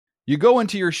You go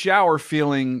into your shower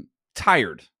feeling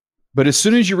tired, but as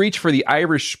soon as you reach for the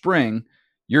Irish Spring,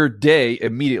 your day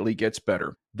immediately gets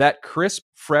better. That crisp,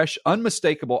 fresh,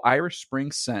 unmistakable Irish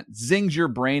Spring scent zings your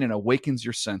brain and awakens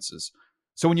your senses.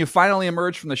 So when you finally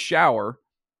emerge from the shower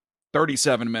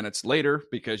 37 minutes later,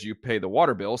 because you pay the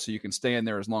water bill so you can stay in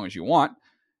there as long as you want,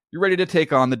 you're ready to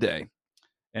take on the day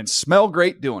and smell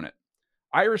great doing it.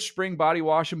 Irish Spring Body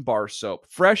Wash and Bar Soap.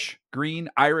 Fresh, green,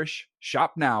 Irish.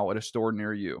 Shop now at a store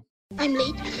near you. I'm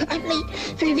late for a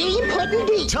very important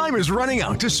date. Time is running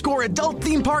out to score adult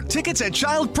theme park tickets at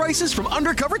child prices from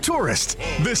Undercover Tourist.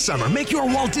 This summer, make your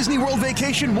Walt Disney World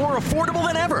vacation more affordable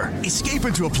than ever. Escape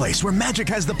into a place where magic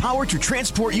has the power to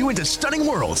transport you into stunning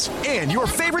worlds and your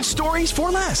favorite stories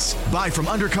for less. Buy from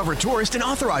Undercover Tourist, an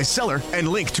authorized seller, and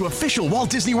link to official Walt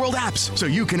Disney World apps so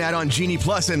you can add on Genie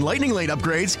Plus and Lightning Lane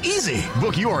upgrades easy.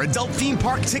 Book your adult theme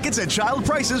park tickets at child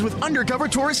prices with Undercover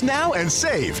Tourist now and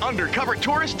save.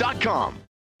 UndercoverTourist.com.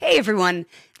 Hey everyone,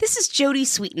 this is Jodie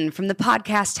Sweetin from the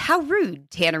podcast How Rude,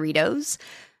 Tanneritos.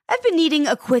 I've been needing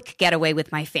a quick getaway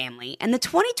with my family, and the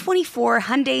 2024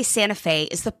 Hyundai Santa Fe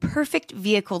is the perfect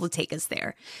vehicle to take us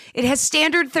there. It has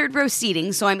standard third-row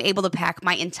seating, so I'm able to pack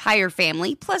my entire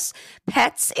family, plus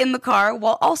pets, in the car,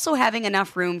 while also having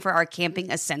enough room for our camping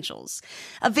essentials.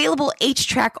 Available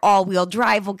H-Track all-wheel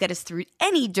drive will get us through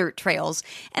any dirt trails,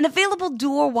 and available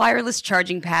dual wireless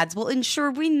charging pads will ensure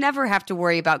we never have to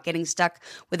worry about getting stuck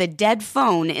with a dead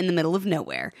phone in the middle of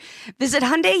nowhere. Visit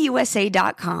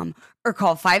HyundaiUSA.com or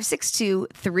call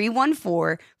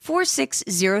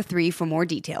 562-314-4603 for more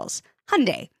details.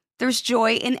 Hyundai, there's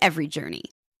joy in every journey.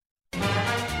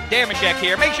 Damashek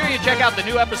here. Make sure you check out the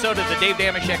new episode of the Dave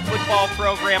Damashek football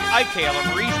program. Ike Taylor,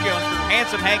 Maurice Jones-Drew,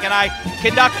 Handsome Hank, and I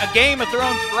conduct a Game of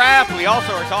Thrones draft. We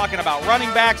also are talking about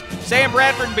running backs, Sam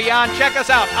Bradford and beyond. Check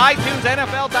us out, iTunes,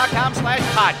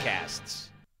 NFL.com/podcasts.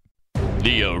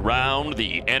 The Around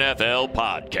the NFL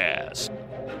podcast.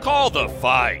 Call the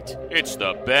fight. It's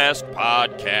the best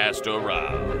podcast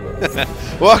around.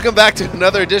 Welcome back to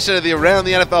another edition of the Around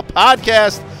the NFL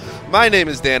podcast. My name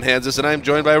is Dan Hanzus, and I'm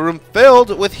joined by a room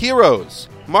filled with heroes.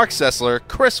 Mark Sessler,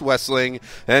 Chris Wessling,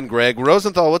 and Greg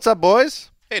Rosenthal. What's up, boys?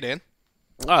 Hey, Dan.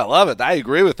 Oh, I love it. I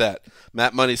agree with that.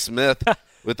 Matt Money Smith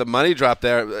with the money drop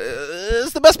there.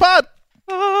 It's the best pod.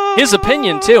 His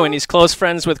opinion, too, and he's close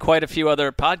friends with quite a few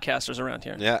other podcasters around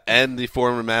here. Yeah, and the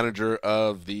former manager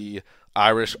of the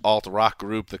Irish alt-rock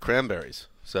group, the Cranberries.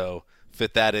 So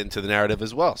fit that into the narrative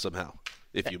as well somehow,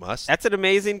 if you must. That's an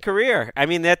amazing career. I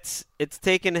mean, it's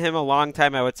taken him a long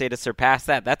time, I would say, to surpass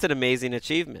that. That's an amazing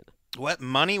achievement. What,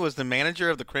 Money was the manager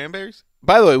of the Cranberries?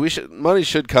 By the way, Money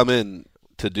should come in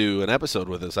to do an episode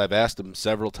with us. I've asked him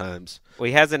several times. Well,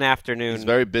 he has an afternoon He's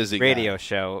very busy radio guy.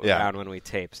 show Yeah. around when we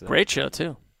tape. So. Great show,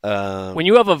 too. When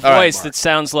you have a voice right, that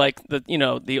sounds like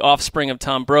the offspring of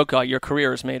Tom Brokaw, your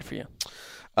career is made for you.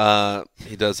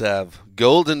 He does have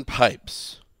Golden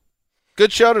Pipes.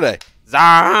 Good show today.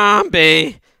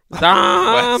 Zombie.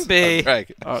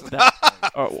 Greg.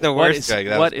 The worst.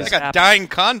 What is like a dying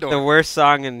condor. The worst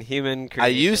song in human creation. I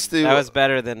used to. That was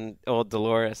better than old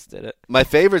Dolores did it. My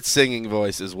favorite singing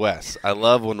voice is Wes. I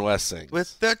love when Wes sings.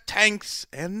 With their tanks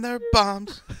and their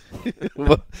bombs.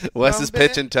 Wes's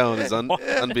pitch and tone is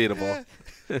unbeatable.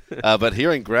 But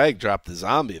hearing Greg drop the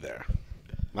zombie there.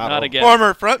 Not again.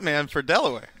 Former frontman for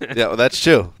Delaware. Yeah, well, that's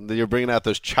true. You're bringing out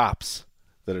those chops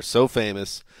that are so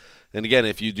famous. And again,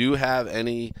 if you do have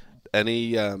any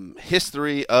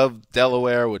history of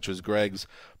Delaware, which was Greg's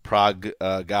prog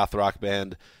goth rock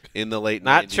band in the late 90s.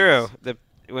 Not true.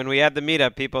 When we had the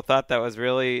meetup, people thought that was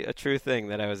really a true thing,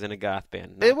 that I was in a goth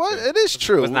band. It is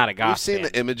true. It was not a goth We've seen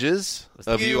band. the images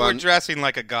of You were dressing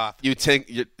like a goth. You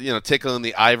tickling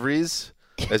the ivories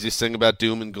as you sing about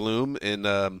doom and gloom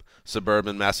in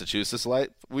suburban Massachusetts life.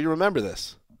 We remember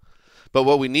this. But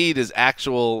what we need is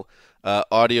actual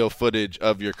audio footage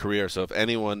of your career. So if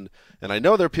anyone, and I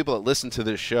know there are people that listen to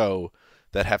this show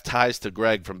that have ties to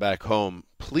Greg from back home,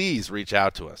 please reach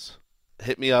out to us.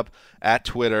 Hit me up at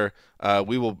Twitter.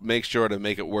 We will make sure to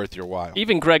make it worth your while.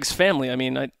 Even Greg's family. I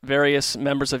mean, various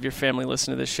members of your family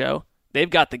listen to this show. They've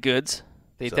got the goods.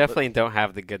 They definitely don't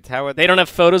have the goods. How would they don't have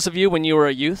photos of you when you were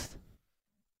a youth?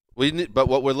 But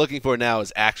what we're looking for now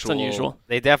is actual. It's unusual.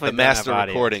 They definitely the don't master have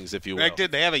audio. recordings, if you will. Greg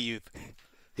did. They have a youth.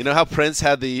 You know how Prince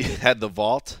had the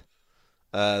vault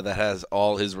that has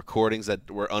all his recordings that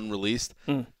were unreleased?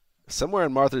 Somewhere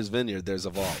in Martha's Vineyard, there's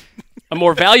a vault. A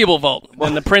more valuable vault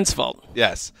than the Prince vault.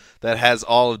 Yes, that has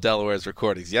all of Delaware's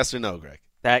recordings. Yes or no, Greg?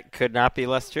 That could not be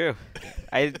less true.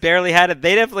 I barely had it.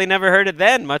 They definitely never heard it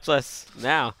then, much less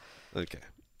now. Okay.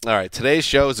 All right. Today's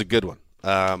show is a good one.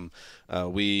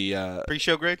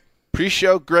 Pre-show grade?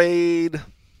 Pre-show grade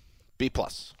B+.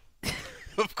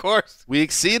 Of course. We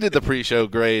exceeded the pre-show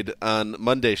grade on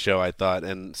Monday's show, I thought,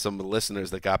 and some of the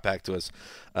listeners that got back to us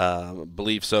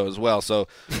believe so as well. So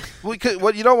we could.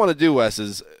 What you don't want to do, Wes,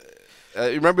 is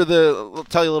remember I'll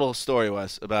tell you a little story,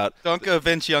 Wes, about Don't go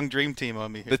Vince Young Dream Team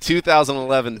on me. the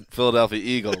 2011 Philadelphia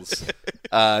Eagles,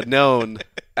 known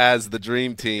as the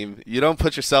Dream Team. You don't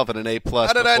put yourself in an A+.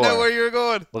 How did I know where you were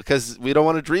going? Well, because we don't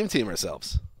want to Dream Team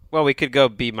ourselves. Well, we could go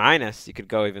B-. You could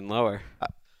go even lower.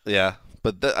 Yeah,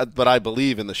 but I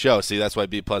believe in the show. See, that's why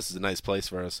B+ is a nice place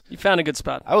for us. You found a good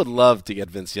spot. I would love to get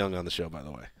Vince Young on the show, by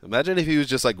the way. Imagine if he was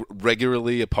just like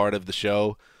regularly a part of the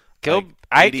show,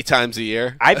 80 times a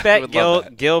year. I bet would love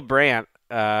that. Gil Brandt,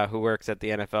 who works at the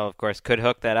NFL, of course, could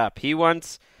hook that up. He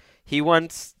once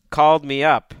called me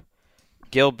up,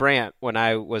 Gil Brandt, when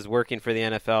I was working for the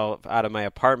NFL out of my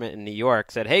apartment in New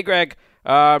York, said, "Hey, Greg,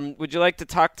 would you like to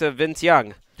talk to Vince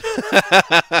Young?"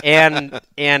 and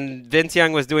Vince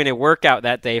Young was doing a workout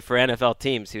that day for NFL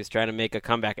teams. He was trying to make a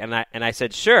comeback, and I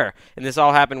said sure. And this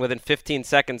all happened within 15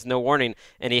 seconds, no warning.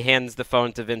 And he hands the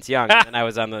phone to Vince Young, and I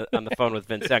was on the phone with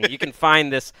Vince Young. You can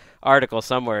find this article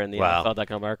somewhere in the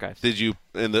NFL.com archives.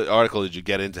 In the article? Did you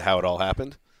get into how it all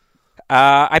happened?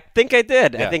 I think I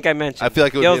did. Yeah. I think I mentioned. I feel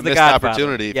like it would Gil's be a the missed Godfather.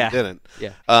 opportunity if Yeah. you didn't.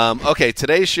 Yeah. Okay,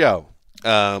 today's show.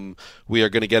 We are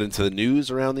going to get into the news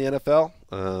around the NFL.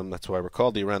 That's why we're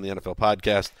called the Around the NFL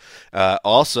podcast.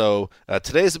 Also,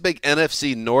 today is a big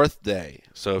NFC North day.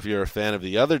 So if you're a fan of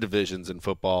the other divisions in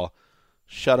football,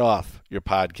 shut off your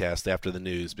podcast after the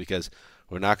news because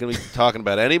we're not going to be talking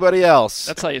about anybody else.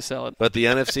 That's how you sell it. But the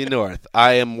NFC North.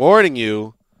 I am warning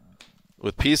you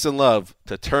with peace and love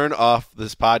to turn off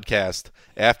this podcast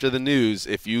after the news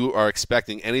if you are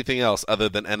expecting anything else other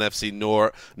than NFC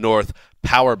North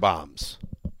power bombs.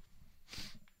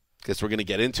 Guess we're going to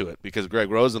get into it because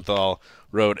Greg Rosenthal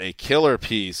wrote a killer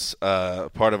piece,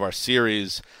 part of our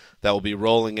series that will be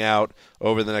rolling out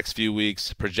over the next few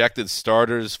weeks. Projected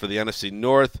starters for the NFC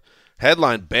North.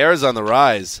 Headline, Bears on the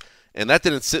rise. And that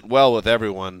didn't sit well with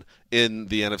everyone in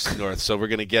the NFC North, so we're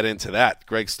going to get into that.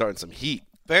 Greg's starting some heat.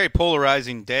 Very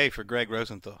polarizing day for Greg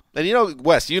Rosenthal. And you know,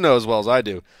 Wes, you know as well as I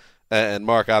do, and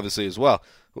Mark obviously as well,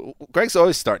 Greg's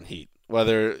always starting heat.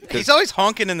 He's always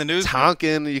honking in the newsroom.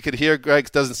 Honking. You could hear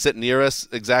Greg doesn't sit near us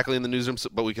exactly in the newsroom,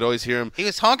 but we could always hear him. He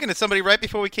was honking at somebody right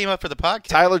before we came up for the podcast.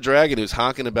 Tyler Dragon, who's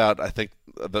honking about, I think,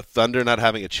 the Thunder not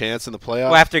having a chance in the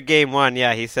playoffs. Well, after game one,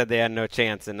 yeah, he said they had no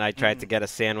chance, and I tried to get a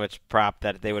sandwich prop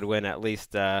that they would win at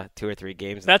least 2 or 3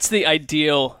 games. That's the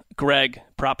ideal Greg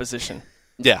proposition.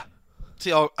 Yeah. It's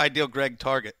the ideal Greg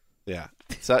target. Yeah.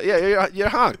 So, yeah, you're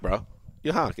honk, bro.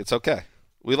 You honk. It's okay.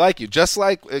 We like you. Just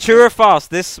like... True or false,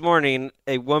 this morning,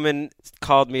 a woman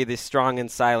called me the strong and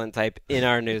silent type in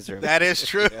our newsroom. That is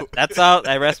true. That's all.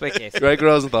 I rest my case. Greg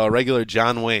Rosenthal, a regular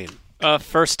John Wayne.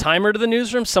 First-timer to the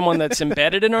newsroom? Someone that's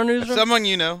embedded in our newsroom? Someone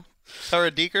you know. Sarah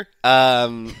Deeker.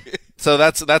 So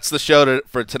that's the show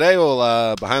for today.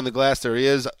 Well, behind the glass, there he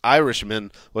is.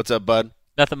 Irishman. What's up, bud?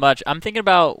 Nothing much. I'm thinking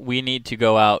about we need to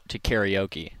go out to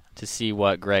karaoke to see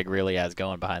what Greg really has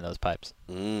going behind those pipes.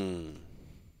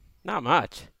 Not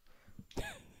much.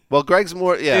 Well, Greg's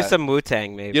more, yeah. Do some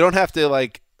Wu-Tang, maybe. You don't have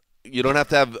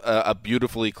to have a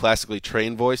beautifully classically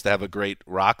trained voice to have a great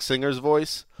rock singer's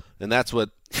voice, and that's what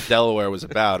Delaware was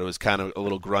about. It was kind of a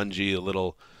little grungy, a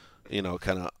little,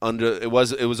 kind of under. It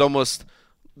was almost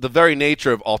the very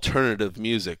nature of alternative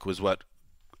music was what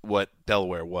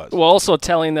Delaware was. Well, also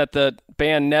telling that the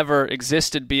band never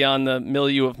existed beyond the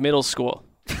milieu of middle school.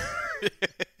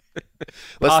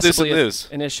 Let's do some Possibly news.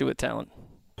 An issue with talent.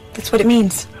 That's what it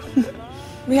means.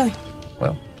 Really?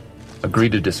 Well, agree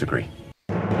to disagree.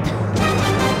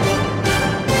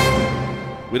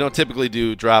 We don't typically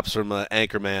do drops from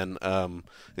Anchorman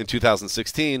in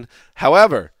 2016.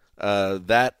 However,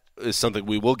 that is something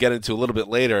we will get into a little bit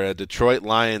later. A Detroit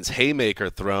Lions haymaker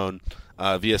thrown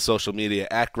via social media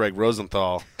at Greg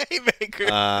Rosenthal. Haymaker.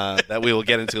 That we will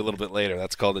get into a little bit later.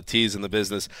 That's called a tease in the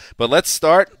business. But let's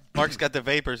start. Mark's got the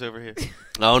vapors over here.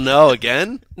 Oh, no,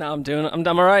 again? No,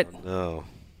 I'm all right. No.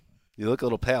 You look a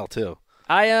little pale, too.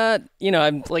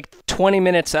 I'm like 20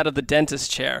 minutes out of the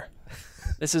dentist chair.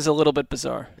 This is a little bit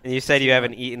bizarre. And you said you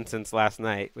haven't eaten since last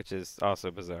night, which is also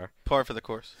bizarre. Par for the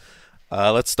course.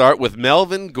 Let's start with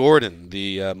Melvin Gordon,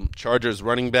 the Chargers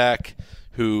running back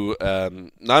who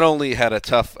not only had a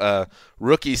tough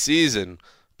rookie season,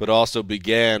 but also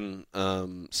began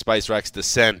Spice Rack's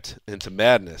descent into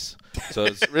madness. So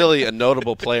it's really a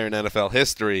notable player in NFL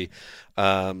history.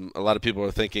 A lot of people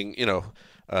are thinking,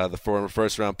 the former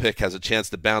first-round pick has a chance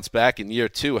to bounce back in year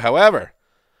 2. However,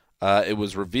 it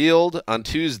was revealed on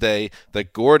Tuesday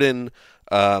that Gordon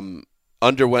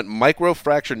underwent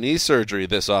microfracture knee surgery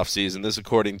this offseason. This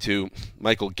according to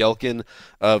Michael Gelkin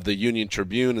of the Union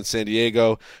Tribune in San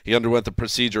Diego. He underwent the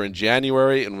procedure in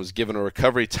January and was given a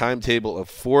recovery timetable of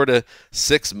 4 to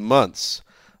 6 months.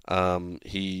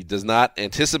 He does not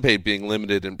anticipate being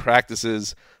limited in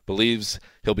practices, believes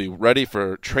he'll be ready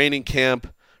for training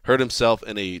camp. Hurt himself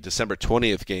in a December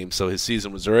 20th game, so his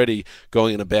season was already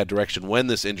going in a bad direction when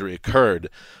this injury occurred,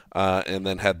 and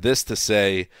then had this to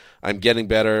say, I'm getting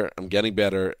better,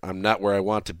 I'm not where I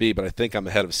want to be, but I think I'm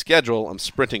ahead of schedule, I'm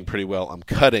sprinting pretty well, I'm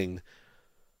cutting.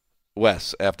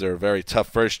 Wes, after a very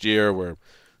tough first year where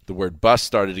the word bust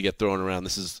started to get thrown around,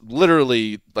 this is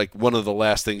literally like one of the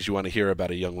last things you want to hear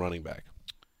about a young running back.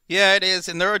 Yeah, it is,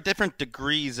 and there are different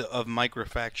degrees of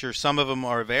microfracture. Some of them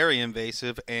are very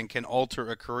invasive and can alter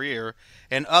a career,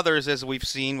 and others, as we've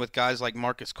seen with guys like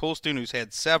Marcus Colston, who's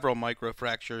had several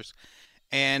microfractures,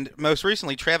 and most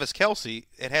recently Travis Kelce.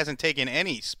 It hasn't taken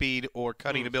any speed or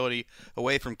cutting ability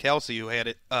away from Kelce, who had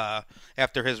it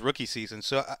after his rookie season.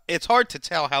 So it's hard to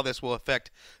tell how this will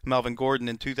affect Melvin Gordon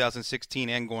in 2016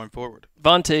 and going forward.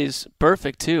 Vontae's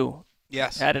perfect, too.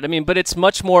 Yes. Had it. I mean, but it's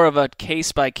much more of a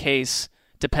case-by-case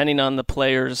depending on the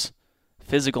player's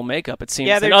physical makeup, it seems,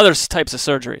 than other types of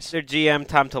surgeries. Their GM,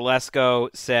 Tom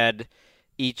Telesco, said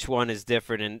each one is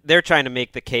different, and they're trying to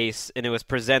make the case, and it was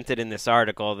presented in this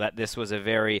article that this was a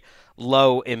very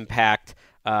low-impact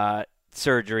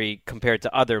surgery compared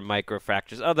to other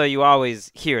microfractures, although you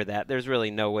always hear that. There's really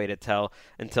no way to tell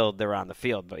until they're on the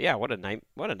field. But, yeah, what a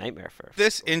nightmare for.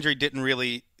 This injury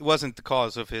wasn't the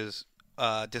cause of his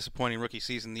disappointing rookie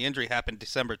season. The injury happened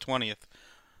December 20th.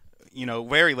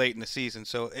 Very late in the season.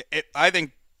 So I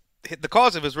think the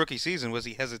cause of his rookie season was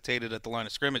he hesitated at the line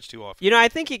of scrimmage too often. I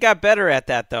think he got better at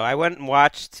that, though. I went and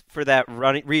watched for that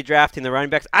redrafting the running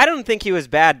backs. I don't think he was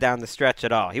bad down the stretch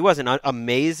at all. He wasn't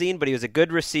amazing, but he was a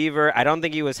good receiver. I don't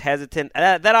think he was hesitant.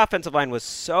 That offensive line was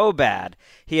so bad.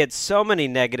 He had so many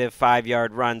negative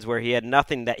 5-yard runs where he had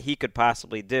nothing that he could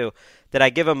possibly do that I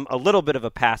give him a little bit of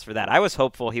a pass for that. I was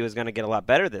hopeful he was going to get a lot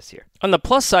better this year. On the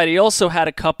plus side, he also had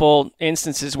a couple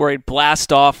instances where he'd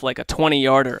blast off like a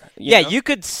 20-yarder. You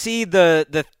could see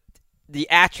the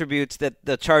attributes that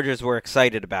the Chargers were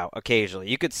excited about occasionally.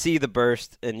 You could see the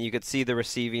burst, and you could see the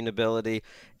receiving ability,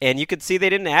 and you could see they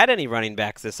didn't add any running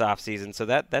backs this offseason, so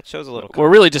that shows a little. We're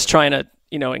really just trying to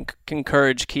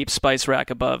encourage keep Spice Rack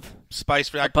above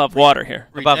water here.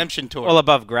 Redemption tour. Well,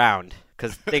 above ground.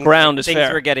 Because things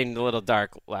were getting a little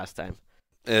dark last time.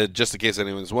 Just in case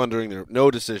anyone's wondering,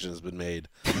 no decision has been made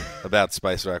about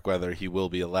Spice Rack whether he will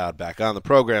be allowed back on the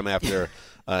program after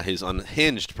his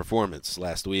unhinged performance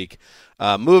last week.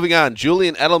 Moving on,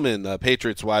 Julian Edelman,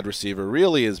 Patriots wide receiver,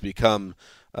 really has become,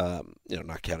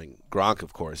 not counting Gronk,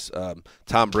 of course,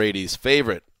 Tom Brady's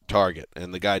favorite target,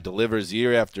 and the guy delivers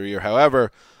year after year.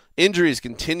 However, injuries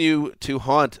continue to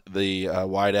haunt the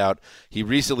wideout. He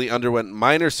recently underwent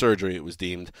minor surgery, it was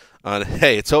deemed.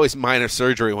 Hey, it's always minor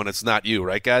surgery when it's not you,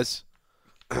 right, guys?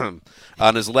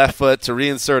 On his left foot to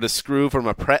reinsert a screw from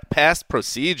a past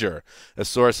procedure. A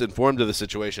source informed of the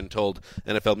situation told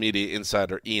NFL media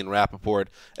insider Ian Rappaport.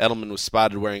 Edelman was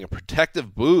spotted wearing a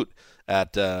protective boot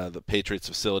at the Patriots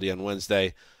facility on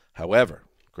Wednesday. However,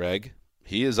 Greg,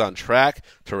 he is on track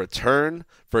to return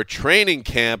for training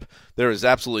camp. There is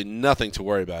absolutely nothing to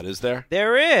worry about, is there?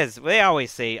 There is. They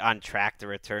always say on track to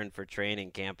return for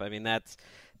training camp. I mean,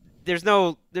 there's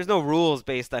no rules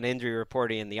based on injury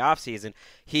reporting in the offseason.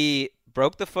 He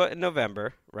broke the foot in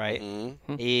November, right?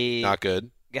 Mm-hmm. He not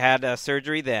good. Had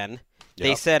surgery then. Yep.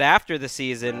 They said after the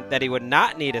season that he would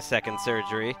not need a second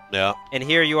surgery. Yeah. And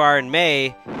here you are in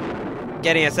May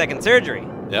getting a second surgery.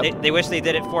 Yep. They wish they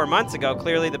did it 4 months ago.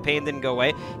 Clearly the pain didn't go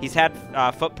away. He's had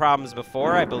foot problems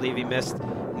before. I believe he missed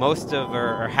most of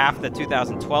or half the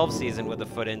 2012 season with a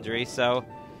foot injury. So,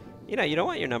 you don't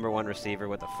want your number one receiver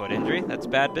with a foot injury. That's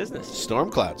bad business. Storm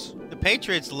clouds. The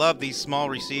Patriots love these small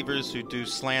receivers who do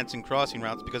slants and crossing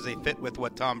routes because they fit with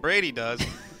what Tom Brady does.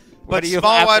 But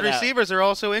small wide receivers are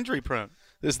also injury prone.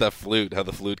 This is the flute, how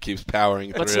the flute keeps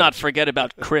powering Let's through. not forget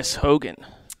about Chris Hogan.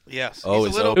 Yes. Oh,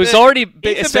 he's a who's already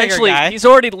essentially he's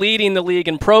already leading the league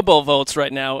in Pro Bowl votes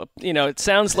right now. It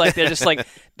sounds like they're just like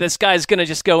this guy's going to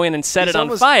just go in and set it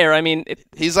on fire. I mean,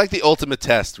 he's like the ultimate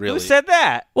test, really. Who said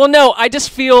that? Well, no, I just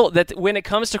feel that when it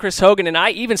comes to Chris Hogan,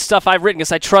 and even stuff I've written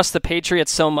because I trust the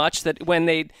Patriots so much that when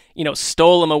they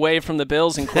stole him away from the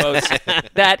Bills in quotes,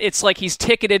 that it's like he's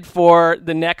ticketed for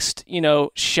the next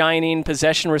shining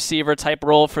possession receiver type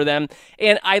role for them,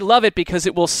 and I love it because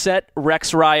it will set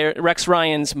Rex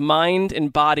Ryan's mind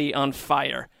and body on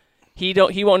fire. He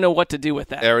won't know what to do with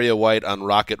that. Area White on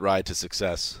rocket ride to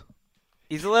success.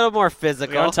 He's a little more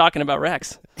physical. We aren't talking about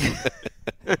Rex.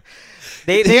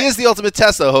 He is the ultimate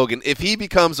test, though, Hogan. If he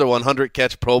becomes a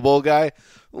 100-catch Pro Bowl guy,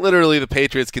 literally the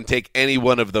Patriots can take any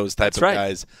one of those types of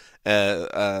guys,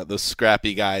 those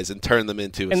scrappy guys, and turn them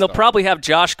into a And they'll star. probably have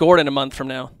Josh Gordon a month from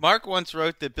now. Mark once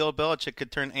wrote that Bill Belichick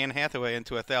could turn Ann Hathaway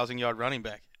into a 1,000-yard running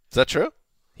back. Is that true?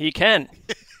 He can.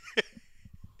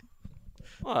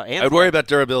 Well, I'd worry about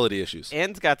durability issues.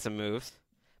 Ann's got some moves.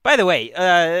 By the way,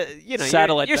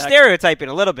 Satellite you're back. stereotyping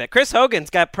a little bit. Chris Hogan's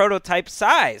got prototype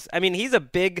size. I mean, he's a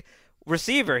big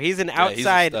receiver. He's an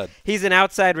outside. He's an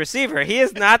outside receiver. He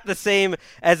is not the same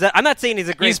as. I'm not saying he's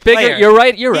a great He's bigger. player. You're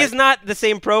right. You're right. He's not the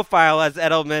same profile as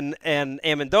Edelman and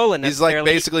Amendola. He's like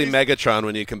basically Megatron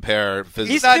when you compare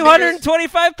physically. He's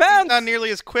 225 pounds. He's not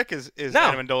nearly as quick as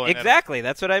Amendola. Exactly.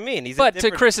 That's what I mean. But to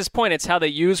Chris's point, it's how they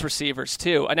use receivers,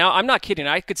 too. Now, I'm not kidding.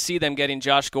 I could see them getting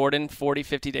Josh Gordon 40,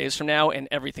 50 days from now, and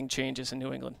everything changes in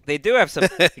New England. They do have some.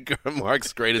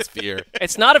 Mark's greatest fear.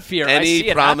 It's not a fear. I see Any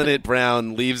it prominent happen.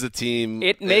 Brown leaves the team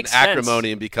It makes acrimony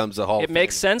sense. and becomes a Hall It of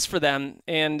makes Fame. sense for them,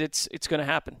 and it's going to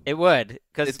happen. It would.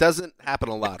 It doesn't happen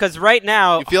a lot. Because right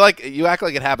now. You feel like you act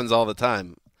like it happens all the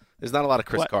time. There's not a lot of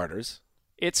Chris Carters.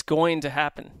 It's going to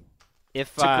happen.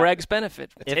 If to Greg's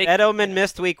benefit. If Edelman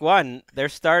missed week 1, their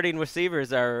starting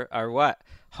receivers are what?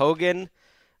 Hogan,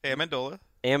 Amendola,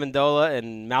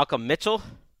 and Malcolm Mitchell.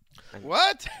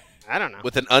 What? I don't know.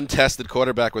 With an untested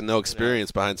quarterback with no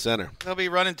experience behind center. They'll be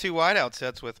running 2 wideout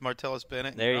sets with Martellus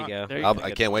Bennett. There you go.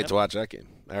 I can't wait to watch that game.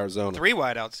 Arizona. 3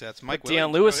 wideout sets. Mike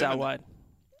Deion Lewis out wide.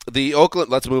 The Oakland.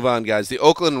 Let's move on, guys. The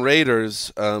Oakland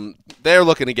Raiders. They're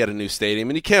looking to get a new stadium,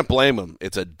 and you can't blame them.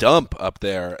 It's a dump up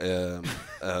there.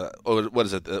 What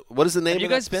is it? What is the name Have you of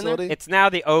that guys been there? facility? It's now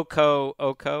the Oco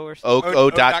or something.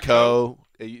 O.co.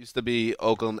 It used to be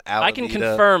Oakland Alameda. I can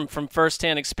confirm from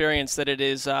firsthand experience that it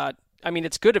is.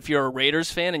 It's good if you're a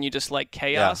Raiders fan and you just like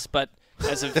chaos, but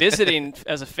as a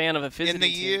fan of a visiting In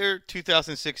the team, year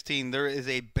 2016, there is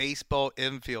a baseball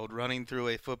infield running through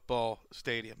a football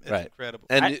stadium. It's incredible.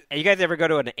 And you guys ever go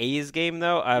to an A's game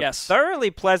though? Yes.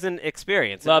 Thoroughly pleasant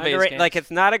experience. Love A's games. Like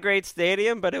it's not a great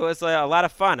stadium, but it was a lot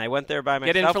of fun. I went there by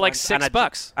myself. Get in for like on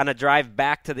 $6 on a drive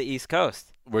back to the East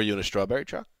Coast. Were you in a strawberry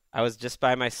truck? I was just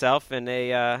by myself in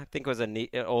I think it was an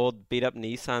old beat-up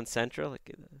Nissan Sentra.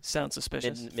 Sounds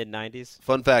suspicious. Mid-'90s.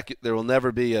 Fun fact, there will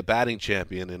never be a batting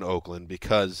champion in Oakland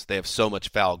because they have so much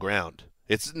foul ground.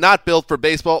 It's not built for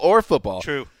baseball or football.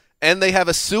 True. And they have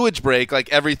a sewage break like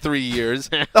every 3 years.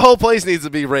 The whole place needs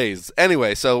to be raised.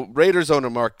 Anyway, so Raiders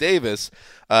owner Mark Davis,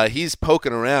 he's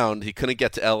poking around. He couldn't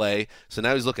get to L.A., so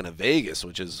now he's looking at Vegas,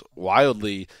 which is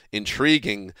wildly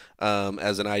intriguing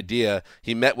as an idea.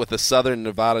 He met with the Southern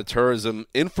Nevada Tourism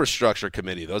Infrastructure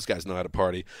Committee. Those guys know how to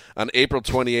party. On April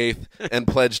 28th and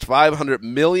pledged $500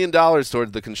 million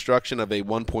towards the construction of a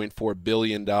 $1.4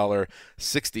 billion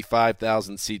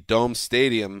 65,000-seat dome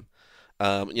stadium.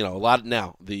 A lot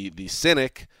now. The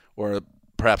cynic, or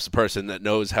perhaps the person that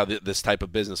knows how this type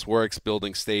of business works,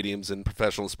 building stadiums in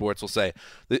professional sports, will say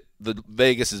the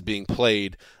Vegas is being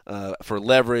played for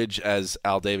leverage as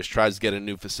Al Davis tries to get a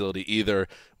new facility, either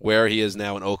where he is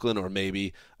now in Oakland or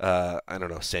maybe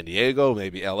San Diego,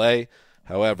 maybe L.A.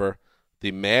 However,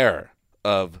 the mayor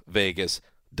of Vegas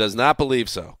does not believe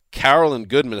so. Carolyn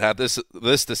Goodman had this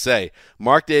to say: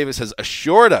 Mark Davis has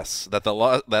assured us that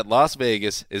that Las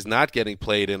Vegas is not getting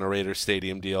played in a Raiders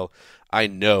stadium deal. I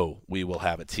know we will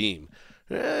have a team.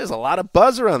 There's a lot of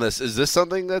buzz around this. Is this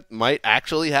something that might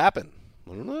actually happen?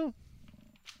 I don't know.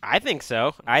 I think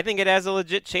so. I think it has a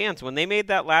legit chance. When they made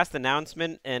that last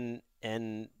announcement and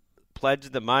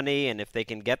pledged the money, and if they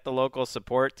can get the local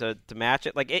support to match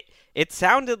it, like it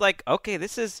sounded like, okay,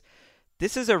 this is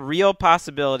a real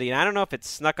possibility, and I don't know if it's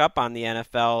snuck up on the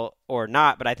NFL or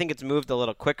not, but I think it's moved a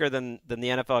little quicker than the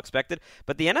NFL expected.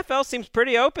 But the NFL seems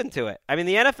pretty open to it. I mean,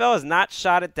 the NFL has not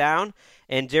shot it down,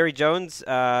 and Jerry Jones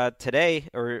today,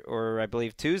 or I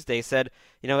believe Tuesday, said,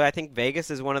 I think Vegas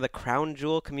is one of the crown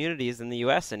jewel communities in the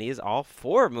U.S., and he is all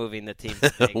for moving the team to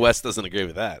Vegas. Wes doesn't agree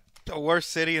with that. The worst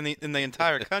city in the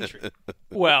entire country.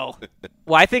 Well,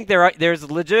 I think there's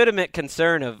legitimate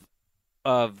concern of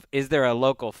is there a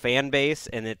local fan base,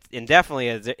 and definitely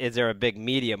is there a big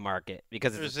media market,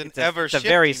 because it's a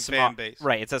very small fan base.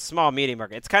 Right, it's a small media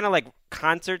market. It's kind of like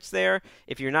concerts there.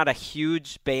 If you're not a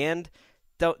huge band,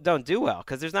 don't do well,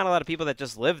 because there's not a lot of people that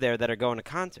just live there that are going to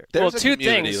concerts. There's two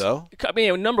community, things. Though. I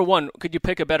mean, number one, could you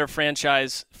pick a better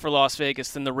franchise for Las Vegas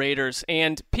than the Raiders?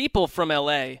 And people from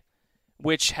L.A.,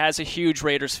 which has a huge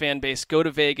Raiders fan base, go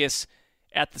to Vegas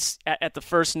at the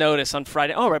first notice on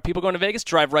Friday. Oh, right, people going to Vegas?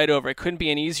 Drive right over. It couldn't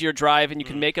be an easier drive, and you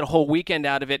can make it a whole weekend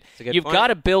out of it. You've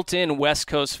got a built-in West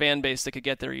Coast fan base that could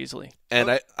get there easily.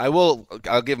 And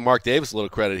I'll give Mark Davis a little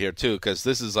credit here too, because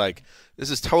this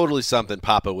is totally something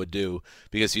Papa would do,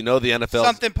 because the NFL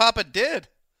something Papa did.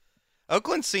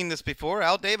 Oakland's seen this before.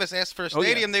 Al Davis asked for a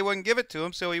stadium, they wouldn't give it to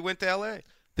him, so he went to L.A.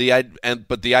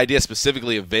 But the idea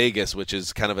specifically of Vegas, which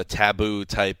is kind of a taboo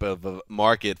type of a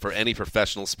market for any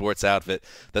professional sports outfit,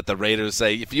 that the Raiders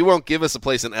say, if you won't give us a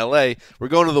place in L.A., we're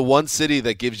going to the one city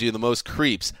that gives you the most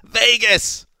creeps,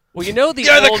 Vegas. Well, you know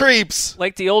the creeps,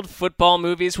 like the old football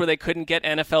movies where they couldn't get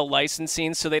NFL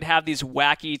licensing, so they'd have these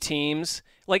wacky teams,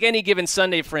 like Any Given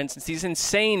Sunday, for instance. These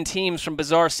insane teams from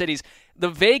bizarre cities. The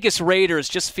Vegas Raiders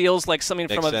just feels like something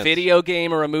from a video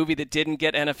game or a movie that didn't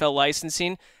get NFL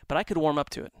licensing, but I could warm up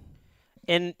to it.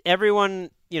 And everyone,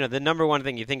 the number one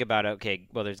thing you think about, okay,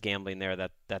 well, there's gambling there.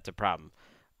 That's a problem.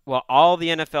 Well, all the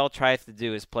NFL tries to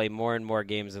do is play more and more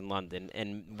games in London,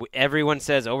 and everyone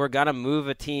says, "Oh, we're gonna move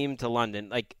a team to London."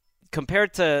 Like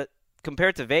compared to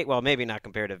Vegas, well, maybe not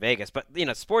compared to Vegas, but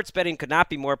sports betting could not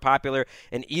be more popular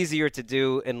and easier to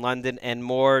do in London, and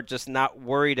more just not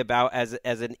worried about as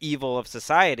an evil of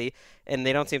society. And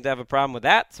they don't seem to have a problem with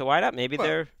that. So why not? Maybe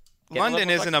they're. London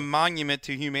isn't a monument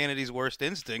to humanity's worst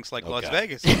instincts like Las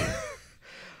Vegas.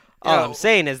 All I'm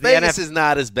saying is Vegas is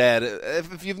not as bad.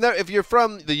 If you're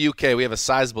from the UK, we have a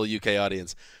sizable UK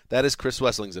audience. That is Chris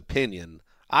Wesseling's opinion.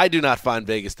 I do not find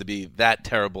Vegas to be that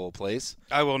terrible a place.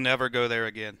 I will never go there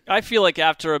again. I feel like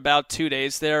after about 2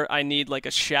 days there, I need like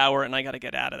a shower and I got to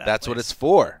get out of that. That's what it's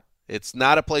for. It's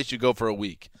not a place you go for a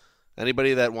week.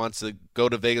 Anybody that wants to go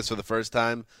to Vegas for the first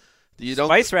time, you don't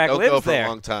Spice Rack go lives for there. a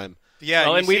long time. Yeah,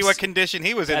 well, and see what condition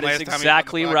he was in last time. That is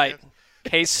exactly right.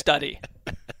 Case study.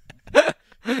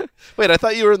 Wait, I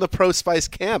thought you were in the pro Spice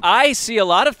camp. I see a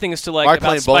lot of things to like Mark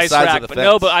about both Spice sides Rack, of the but fence.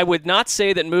 no, but I would not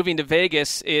say that moving to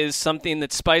Vegas is something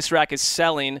that Spice Rack is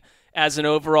selling as an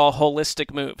overall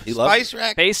holistic move. Spice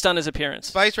Rack, based on his appearance.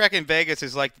 Spice Rack in Vegas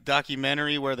is like the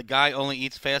documentary where the guy only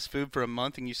eats fast food for a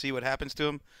month and you see what happens to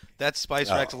him. That's Spice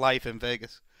Rack's life in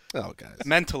Vegas. Oh, guys.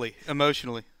 Mentally,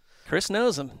 emotionally. Chris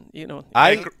knows him.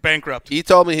 Bankrupt. He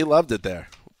told me he loved it there.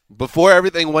 Before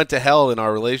everything went to hell in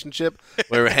our relationship,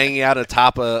 we were hanging out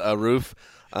atop a roof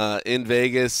in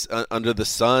Vegas under the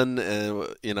sun,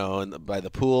 and by the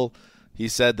pool. He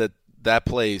said that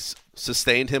place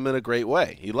sustained him in a great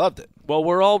way. He loved it. Well,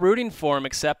 we're all rooting for him,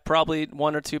 except probably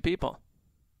one or two people.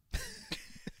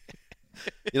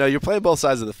 You're playing both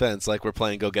sides of the fence like we're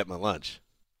playing Go Get My Lunch.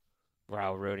 We're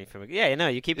all rooting for him. Yeah,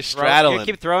 you keep straddling. You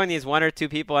keep throwing these one or two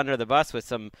people under the bus with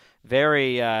some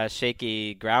very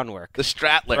shaky groundwork. The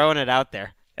Strattler. Throwing it out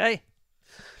there. Hey,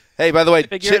 by the way,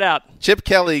 figure it out. Chip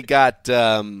Kelly got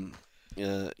canned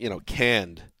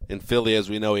in Philly. As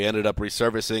we know, he ended up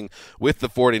resurfacing with the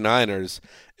 49ers.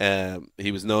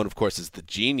 He was known, of course, as the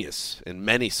genius in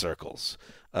many circles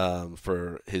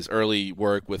for his early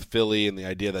work with Philly and the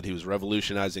idea that he was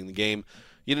revolutionizing the game.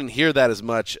 You didn't hear that as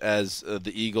much as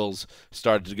the Eagles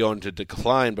started to go into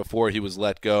decline before he was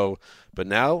let go. But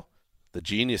now the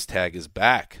genius tag is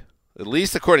back, at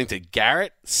least according to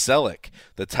Garrett Selleck,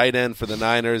 the tight end for the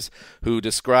Niners, who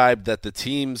described that the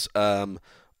team's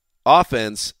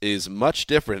offense is much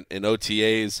different in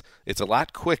OTAs. It's a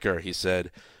lot quicker, he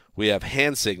said. We have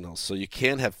hand signals, so you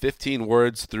can't have 15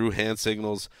 words through hand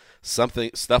signals,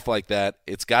 stuff like that.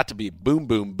 It's got to be boom,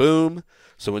 boom, boom.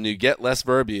 So when you get less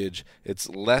verbiage, it's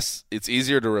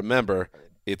easier to remember.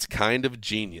 It's kind of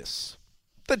genius.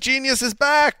 The genius is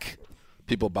back.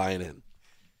 People buying in.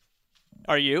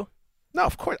 Are you? No,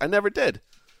 of course. I never did.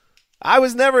 I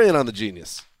was never in on the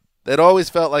genius. It always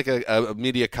felt like a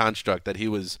media construct that he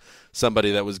was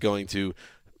somebody that was going to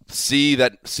see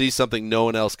something no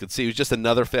one else could see. He was just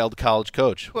another failed college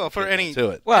coach. Well, for any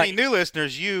new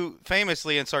listeners, you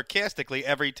famously and sarcastically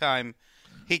every time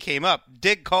he came up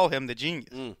did call him the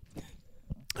genius.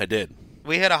 I did.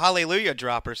 We had a hallelujah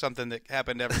drop or something that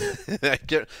happened every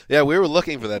year. Yeah, we were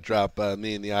looking for that drop,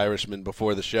 me and the Irishman,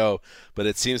 before the show, but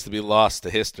it seems to be lost to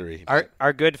history.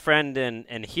 Our good friend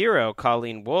and hero,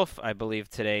 Colleen Wolfe, I believe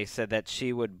today, said that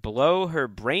she would blow her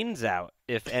brains out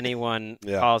if anyone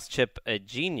calls Chip a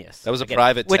genius. That was a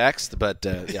private text, but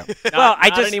yeah.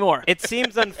 Not anymore. It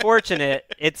seems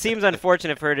unfortunate. It seems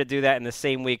unfortunate for her to do that in the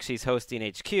same week she's hosting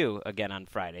HQ again on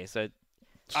Friday. So.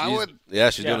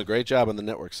 She's doing a great job on the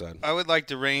network side. I would like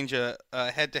to arrange a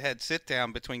head-to-head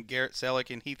sit-down between Garrett Selleck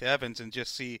and Heath Evans and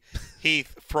just see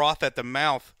Heath froth at the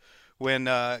mouth when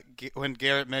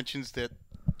Garrett mentions that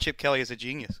Chip Kelly is a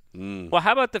genius. Well,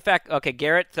 how about the fact? Okay,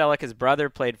 Garrett Selleck, his brother,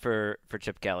 played for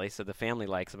Chip Kelly, so the family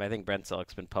likes him. I think Brent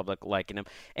Selleck's been public liking him,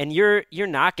 and you're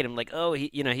knocking him like, oh,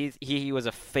 he was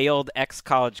a failed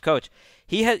ex-college coach.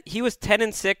 He was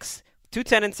 10-6. 2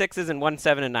 10-6s and 1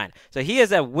 7-9. So he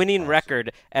has a winning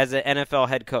record as an NFL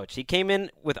head coach. He came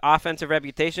in with offensive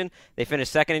reputation. They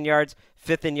finished 2nd in yards,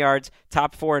 5th in yards,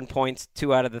 top 4 in points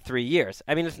 2 out of the 3 years.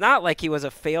 I mean, it's not like he was a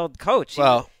failed coach.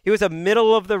 He was a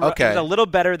middle of the road. Okay. He was a little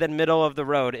better than middle of the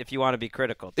road if you want to be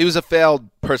critical. He was a failed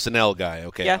personnel guy.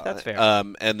 Okay. Yeah, that's fair.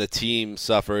 And the team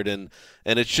suffered, and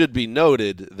it should be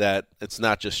noted that it's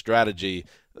not just strategy.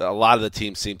 A lot of the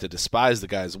teams seem to despise the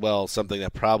guy as well, something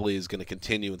that probably is going to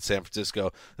continue in San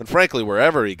Francisco and, frankly,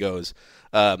 wherever he goes.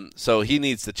 So he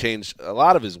needs to change a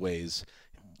lot of his ways.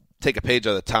 Take a page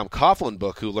out of the Tom Coughlin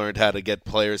book, who learned how to get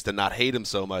players to not hate him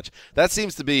so much. That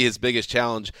seems to be his biggest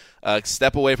challenge.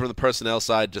 Step away from the personnel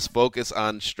side, just focus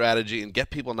on strategy, and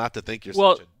get people not to think you're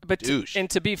such a douche. And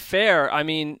to be fair, I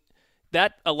mean,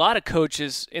 that a lot of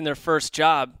coaches in their first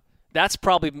job, that's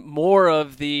probably more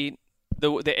of the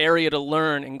area to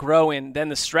learn and grow in than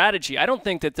the strategy. I don't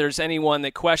think that there's anyone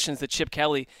that questions that Chip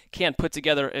Kelly can't put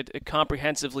together a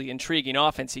comprehensively intriguing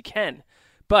offense. He can.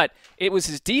 But it was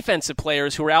his defensive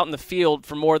players who were out in the field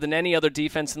for more than any other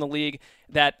defense in the league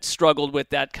that struggled with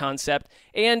that concept.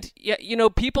 And,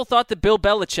 people thought that Bill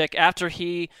Belichick, after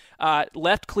he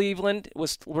left Cleveland,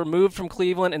 was removed from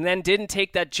Cleveland, and then didn't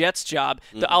take that Jets job.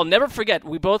 I'll never forget,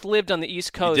 we both lived on the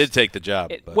East Coast. He did take the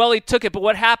job. Well, he took it, but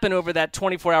what happened over that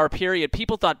 24-hour period,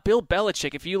 people thought Bill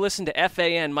Belichick, if you listen to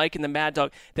FAN, Mike and the Mad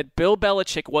Dog, that Bill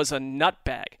Belichick was a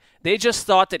nutbag. They just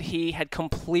thought that he had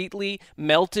completely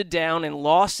melted down and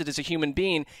lost it as a human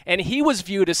being, and he was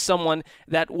viewed as someone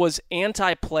that was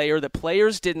anti-player, that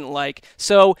players didn't like.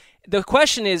 So the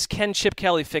question is, can Chip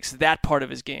Kelly fix that part of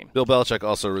his game? Bill Belichick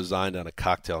also resigned on a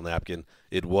cocktail napkin.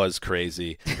 It was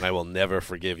crazy, and I will never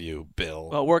forgive you, Bill.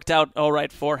 Well, it worked out all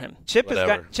right for him. Chip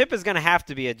is going to have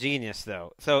to be a genius,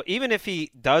 though. So even if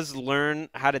he does learn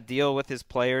how to deal with his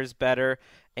players better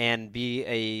and be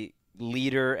a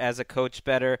leader as a coach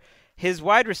better, his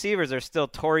wide receivers are still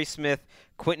Torrey Smith,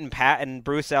 Quentin Patton,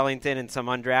 Bruce Ellington, and some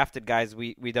undrafted guys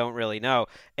we don't really know.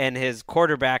 And his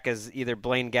quarterback is either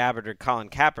Blaine Gabbert or Colin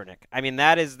Kaepernick. I mean,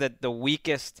 that is the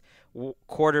weakest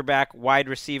quarterback wide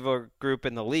receiver group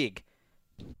in the league.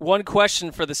 One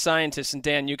question for the scientists, and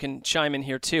Dan, you can chime in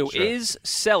here too. Sure. Is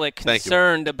Selleck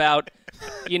concerned about,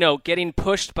 getting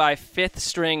pushed by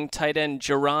fifth-string tight end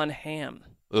Jaron Ham?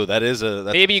 Oh, that's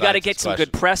maybe you got to get some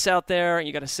good press out there.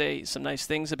 You got to say some nice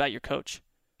things about your coach.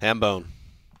 Hambone.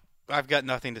 I've got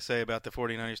nothing to say about the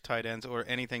 49ers tight ends or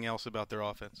anything else about their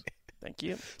offense. Thank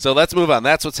you. So let's move on.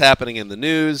 That's what's happening in the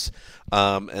news.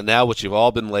 And now what you've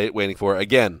all been waiting for.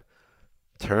 Again,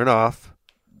 turn off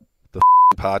the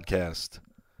podcast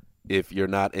if you're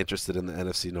not interested in the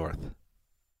NFC North.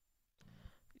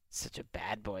 Such a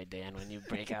bad boy, Dan, when you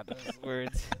break out those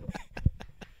words.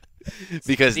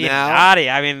 Because now, naughty.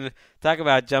 I mean, talk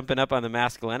about jumping up on the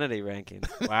masculinity rankings.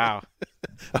 Wow.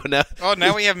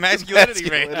 now we have masculinity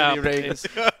rankings.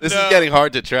 This is getting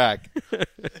hard to track.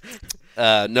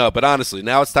 No, but honestly,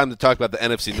 now it's time to talk about the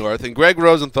NFC North. And Greg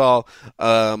Rosenthal,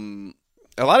 a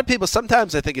lot of people,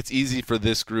 sometimes I think it's easy for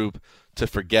this group to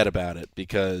forget about it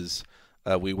because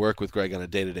we work with Greg on a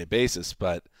day-to-day basis.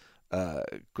 But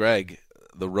Greg,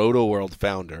 the Roto World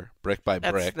founder, brick by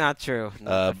brick. That's not true.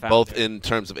 Both in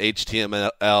terms of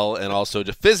HTML and also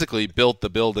just physically built the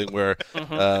building where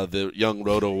the young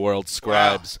Roto World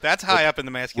scribes. Wow, that's high up in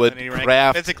the masculinity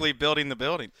rank. Physically building the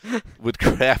building. Would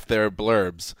craft their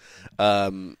blurbs.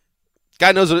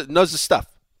 Guy knows his stuff.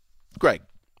 Greg,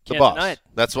 the boss. Deny it.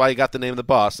 That's why he got the name of the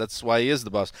boss. That's why he is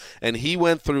the boss. And he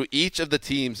went through each of the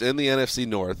teams in the NFC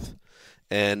North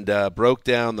and broke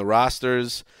down the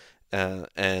rosters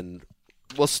and.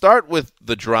 We'll start with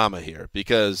the drama here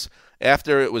because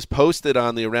after it was posted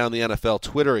on the Around the NFL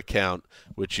Twitter account,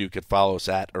 which you could follow us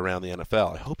at Around the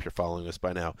NFL. I hope you're following us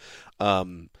by now.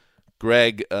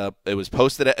 Greg, it was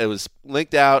posted, it was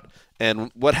linked out,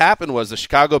 and what happened was the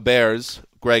Chicago Bears,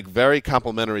 Greg, very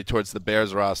complimentary towards the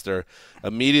Bears roster,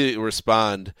 immediately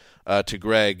respond to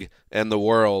Greg and the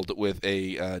world with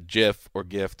a GIF or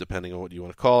GIF, depending on what you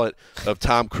want to call it, of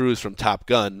Tom Cruise from Top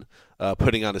Gun.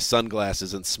 Putting on his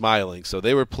sunglasses and smiling. So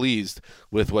they were pleased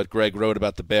with what Greg wrote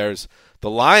about the Bears. The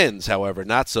Lions, however,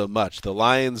 not so much. The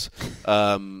Lions,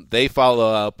 they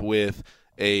follow up with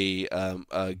a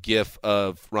GIF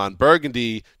of Ron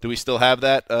Burgundy. Do we still have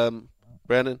that,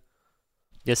 Brandon?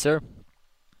 Yes, sir.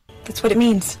 That's what it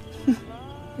means.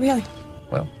 Really?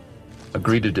 Well,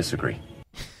 agree to disagree.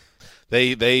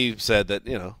 They said that,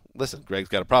 listen, Greg's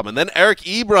got a problem. And then Eric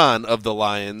Ebron of the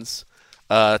Lions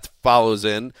follows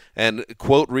in and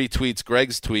quote retweets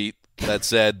Greg's tweet that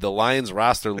said the Lions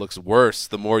roster looks worse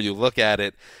the more you look at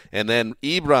it. And then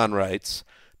Ebron writes,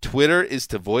 Twitter is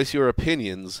to voice your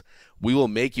opinions. We will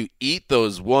make you eat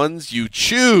those ones you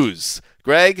choose.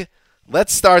 Greg,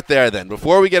 let's start there then.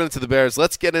 Before we get into the Bears,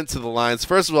 let's get into the Lions.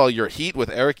 First of all, your heat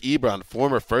with Eric Ebron,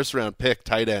 former first-round pick,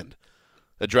 tight end.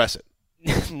 Address it.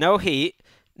 No heat.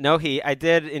 I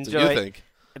did enjoy. What do you think?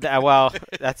 Well,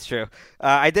 that's true.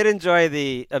 I did enjoy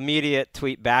the immediate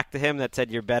tweet back to him that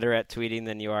said you're better at tweeting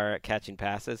than you are at catching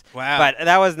passes. Wow. But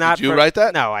that was not. Did you write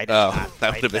that? No, I did not.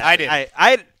 That would have been. I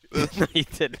did. No, you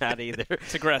did not either.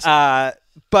 It's aggressive.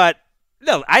 But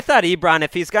no, I thought Ebron,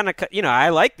 if he's gonna, I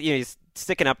like he's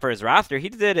sticking up for his roster. He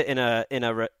did it in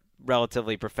a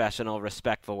relatively professional,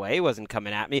 respectful way. He wasn't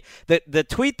coming at me. The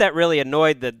tweet that really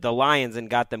annoyed the Lions and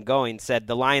got them going said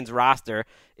the Lions roster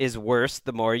is worse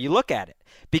the more you look at it.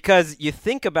 Because you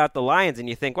think about the Lions and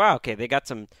you think, wow, okay, they got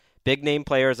some big name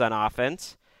players on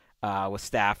offense with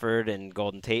Stafford and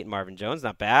Golden Tate and Marvin Jones,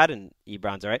 not bad, and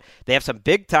Ebron's all right. They have some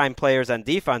big time players on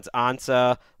defense,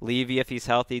 Ansah, Levy if he's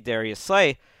healthy, Darius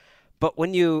Slay. But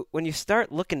when you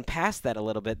start looking past that a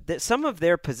little bit, some of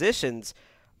their positions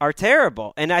are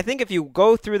terrible. And I think if you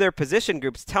go through their position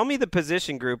groups, tell me the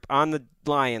position group on the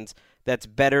Lions that's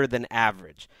better than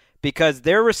average. Because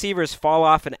their receivers fall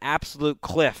off an absolute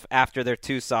cliff after their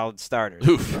two solid starters.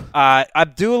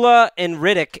 Abdullah and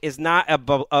Riddick is not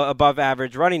above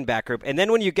average running back group. And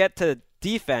then when you get to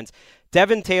defense,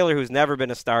 Devin Taylor, who's never been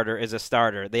a starter, is a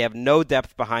starter. They have no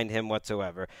depth behind him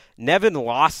whatsoever. Nevin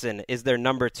Lawson is their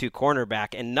number 2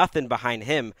 cornerback and nothing behind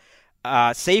him.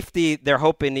 Safety, they're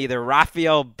hoping either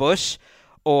Raphael Bush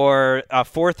or a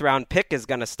 4th-round pick is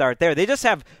going to start there. They just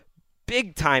have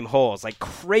big-time holes, like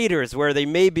craters where they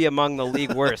may be among the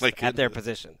league worst at their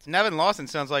positions. Nevin Lawson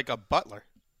sounds like a butler.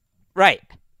 Right.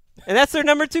 And that's their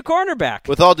number 2 cornerback.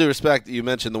 With all due respect, you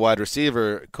mentioned the wide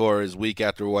receiver core is weak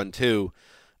after 1-2.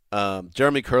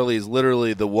 Jeremy Curley is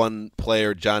literally the one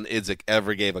player John Idzik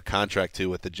ever gave a contract to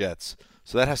with the Jets.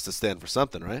 So that has to stand for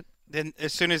something, right? Then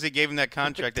as soon as he gave him that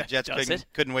contract, the Jets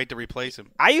couldn't wait to replace him.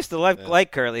 I used to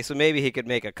like Curley, so maybe he could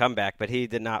make a comeback, but he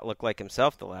did not look like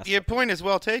himself the last Your point is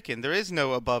well taken. There is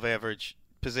no above-average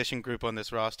position group on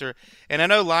this roster. And I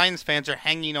know Lions fans are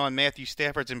hanging on Matthew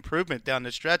Stafford's improvement down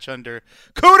the stretch under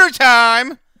Cooter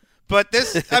time. But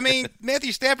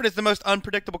Matthew Stafford is the most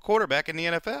unpredictable quarterback in the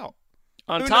NFL.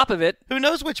 On top of it, who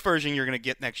knows which version you're going to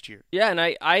get next year? Yeah, and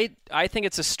I think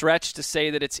it's a stretch to say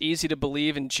that it's easy to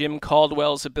believe in Jim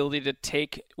Caldwell's ability to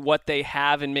take what they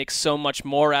have and make so much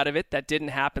more out of it. That didn't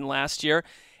happen last year.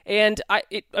 And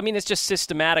it's just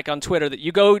systematic on Twitter that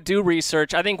you go do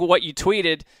research. I think what you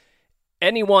tweeted,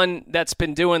 anyone that's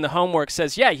been doing the homework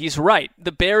says, yeah, he's right.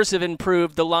 The Bears have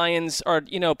improved. The Lions are,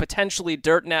 potentially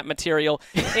dirt nap material.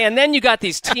 And then you got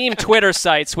these team Twitter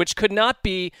sites, which could not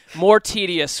be more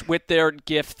tedious with their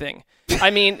GIF thing.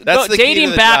 I mean,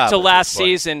 dating back to last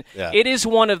season, It is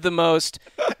one of the most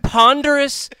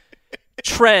ponderous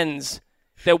trends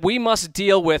that we must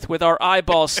deal with our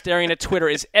eyeballs staring at Twitter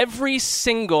is every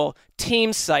single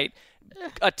team site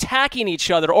attacking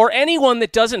each other or anyone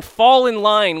that doesn't fall in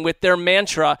line with their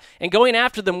mantra and going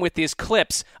after them with these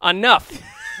clips. Enough.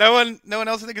 No one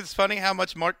else thinks it's funny how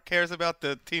much Mark cares about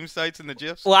the team sites and the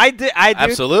GIFs? Well, I do.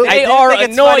 Absolutely. They are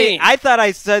annoying. I thought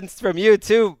I sensed from you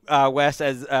too, Wes,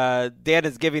 as Dan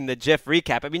is giving the GIF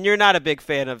recap. I mean, you're not a big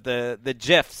fan of the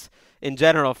GIFs in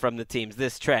general from the teams,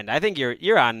 this trend. I think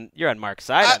you're on Mark's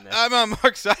side on this. I'm on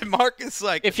Mark's side. Mark is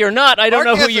like, if you're not, I don't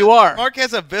know who you are. Mark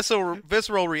has a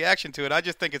visceral reaction to it. I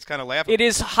just think it's kind of laughable. It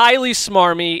is highly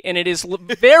smarmy, and it is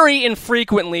very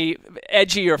infrequently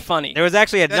edgy or funny. There was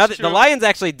actually another. The Lions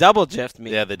actually double GIFed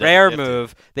me. Yeah, they rare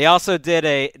move. They also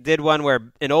did one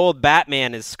where an old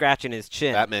Batman is scratching his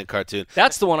chin. Batman cartoon.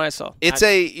 That's the one I saw. It's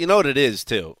you know what it is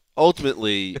too.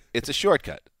 Ultimately, it's a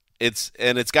shortcut. It's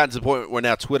gotten to the point where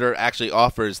now Twitter actually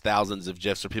offers thousands of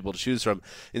GIFs for people to choose from.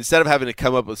 Instead of having to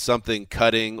come up with something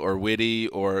cutting or witty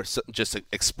or just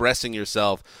expressing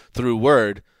yourself through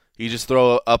word, you just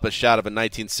throw up a shot of a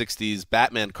 1960s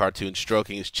Batman cartoon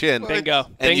stroking his chin.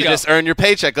 Bingo. And you just earn your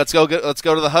paycheck. Let's go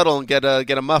to the huddle and get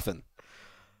a muffin.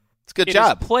 It's a good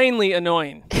job. It is plainly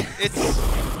annoying. It's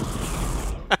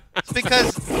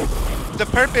because the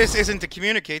purpose isn't to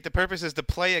communicate. The purpose is to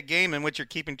play a game in which you're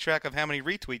keeping track of how many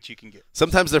retweets you can get.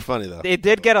 Sometimes they're funny, though. They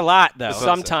did get a lot, though.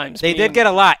 Sometimes. They did get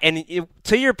a lot. And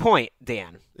to your point,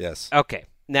 Dan. Yes. Okay.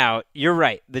 Now, you're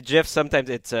right. The GIF, sometimes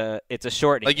it's a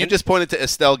shortening. Like you just pointed to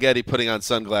Estelle Getty putting on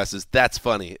sunglasses. That's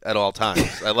funny at all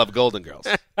times. I love Golden Girls.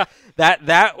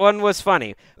 That one was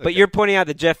funny. But you're pointing out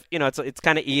the GIF, it's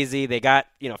kind of easy. They got,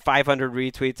 500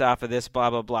 retweets off of this, blah,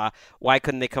 blah, blah. Why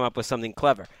couldn't they come up with something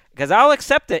clever? Because I'll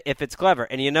accept it if it's clever.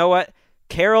 And you know what?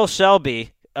 Carol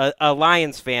Shelby, a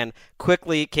Lions fan,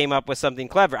 quickly came up with something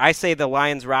clever. I say the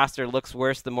Lions roster looks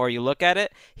worse the more you look at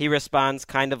it. He responds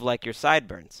kind of like your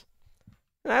sideburns.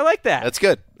 I like that. That's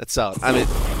good. That's solid. I mean,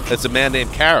 it's a man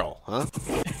named Carol, huh?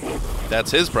 That's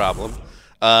his problem.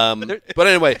 But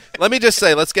anyway, let me just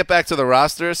say, let's get back to the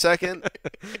roster a second.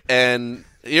 And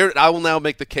here, I will now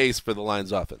make the case for the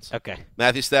Lions offense. Okay.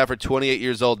 Matthew Stafford, 28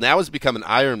 years old, now has become an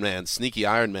Iron Man, sneaky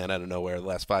Iron Man out of nowhere the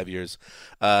last 5 years.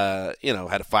 Had a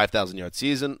 5,000-yard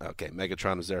season. Okay,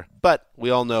 Megatron was there. But we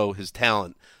all know his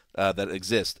talent. That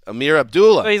exist. Amir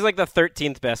Abdullah. So he's like the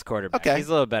 13th best quarterback. Okay. He's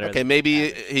a little better. Okay, maybe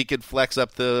he could flex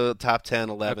up the top 10,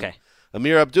 11. Okay.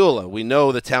 Amir Abdullah, we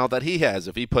know the talent that he has.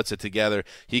 If he puts it together,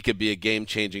 he could be a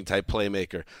game-changing type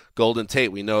playmaker. Golden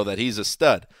Tate, we know that he's a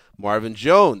stud. Marvin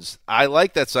Jones, I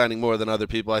like that signing more than other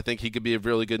people. I think he could be a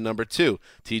really good number 2.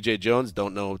 TJ Jones,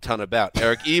 don't know a ton about.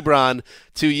 Eric Ebron,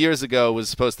 2 years ago, was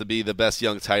supposed to be the best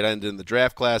young tight end in the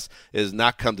draft class. It has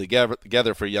not come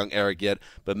together for young Eric yet,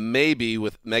 but maybe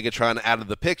with Megatron out of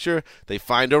the picture, they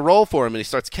find a role for him and he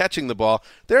starts catching the ball.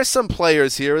 There are some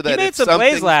players here that he made some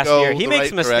plays last year. He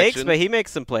makes mistakes, but he makes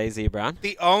some plays, Ebron.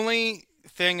 The only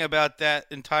thing about that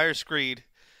entire screed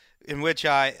in which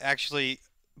I actually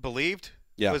believed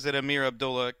was that Amir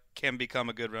Abdullah can become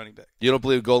a good running back. You don't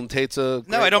believe Golden Tate's a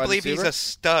No, I don't believe he's a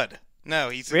stud. No,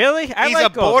 he's really. He's like a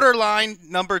borderline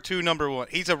number 2, number 1.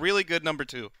 He's a really good number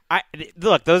 2.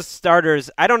 Look, those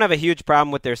starters. I don't have a huge problem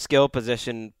with their skill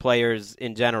position players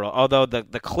in general. Although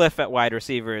the cliff at wide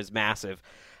receiver is massive.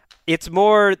 It's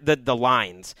more the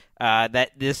lines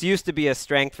that this used to be a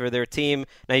strength for their team.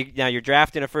 Now you're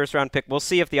drafting a first-round pick. We'll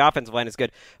see if the offensive line is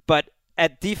good, but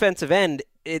at defensive end,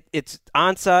 it's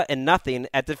Ansah and nothing.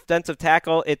 At defensive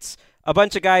tackle, it's a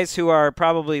bunch of guys who are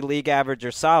probably league average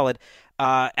or solid.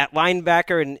 At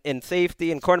linebacker and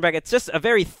safety and cornerback, it's just a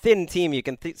very thin team. You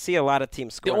can see a lot of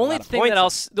teams score. The only thing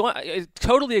that I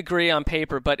totally agree on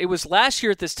paper, but it was last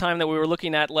year at this time that we were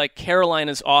looking at like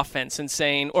Carolina's offense and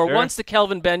saying, or once the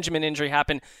Kelvin Benjamin injury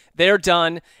happened, they're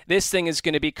done. This thing is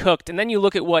going to be cooked. And then you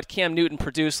look at what Cam Newton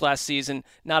produced last season.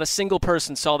 Not a single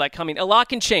person saw that coming. A lot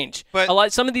can change.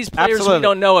 But some of these players we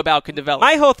don't know about could develop.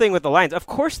 My whole thing with the Lions, of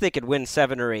course they could win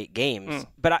 7 or 8 games.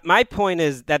 But my point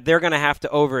is that they're going to have to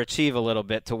overachieve a little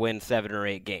bit to win 7 or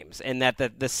 8 games. And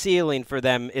that the ceiling for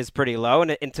them is pretty low.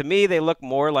 And to me, they look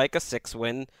more like a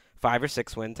 5 or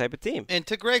 6 win type of team. And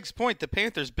to Greg's point, the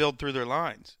Panthers build through their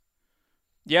lines.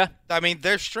 Yeah. I mean,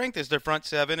 their strength is their front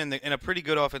 7 and a pretty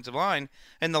good offensive line.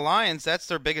 And the Lions, that's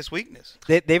their biggest weakness.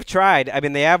 They've tried. I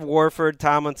mean, they have Warford,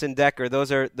 Tomlinson, Decker.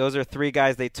 Those are 3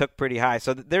 guys they took pretty high.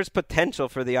 So there's potential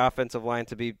for the offensive line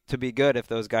to be good if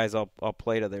those guys all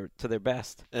play to their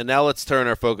best. And now let's turn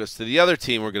our focus to the other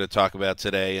team we're going to talk about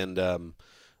today, and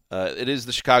it is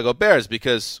the Chicago Bears.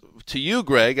 Because to you,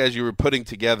 Greg, as you were putting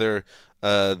together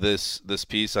this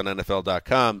piece on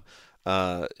NFL.com,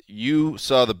 you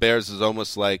saw the Bears as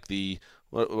almost like the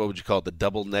what would you call it, the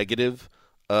double negative,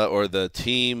 or the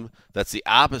team that's the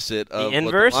opposite of the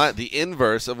inverse? The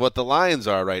inverse of what the Lions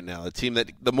are right now. A team that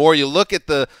the more you look at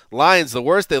the Lions, the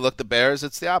worse they look. The Bears,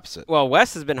 it's the opposite. Well,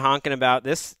 Wes has been honking about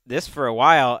this for a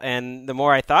while, and the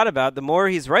more I thought about it, the more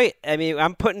he's right. I mean,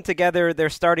 I'm putting together their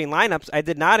starting lineups. I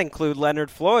did not include Leonard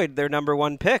Floyd, their number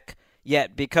 1 pick.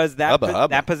 Yet, because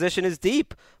that position is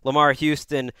deep. Lamar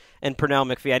Houston and Pernell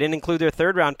McPhee. I didn't include their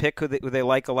 3rd-round pick, who they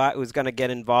like a lot, who's going to get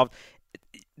involved.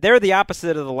 They're the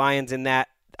opposite of the Lions in that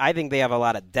I think they have a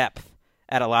lot of depth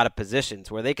at a lot of positions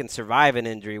where they can survive an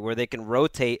injury, where they can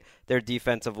rotate their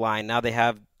defensive line. Now they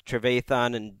have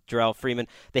Trevathan and Jarrell Freeman.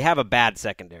 They have a bad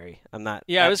secondary. I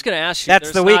was going to ask you.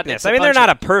 That's the weakness. I mean, they're not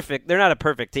a perfect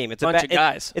team. It's a bunch of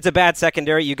guys. It's a bad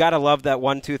secondary. You got to love that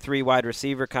 1-2-3 wide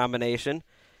receiver combination.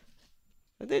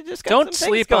 They just got Don't some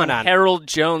sleep going on Harold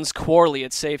Jones-Quarley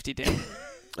at safety, Dan.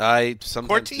 I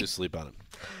sometimes do sleep on him.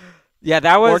 Yeah,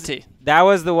 that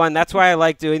was the one. That's why I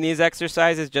like doing these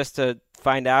exercises, just to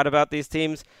find out about these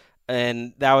teams.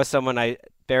 And that was someone I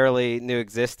barely knew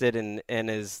existed and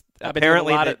is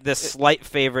apparently the slight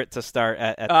favorite to start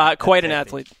at quite an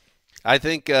athlete. I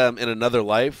think in another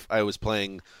life, I was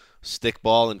playing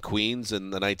stickball in Queens in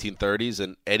the 1930s,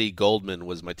 and Eddie Goldman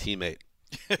was my teammate.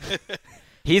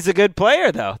 He's a good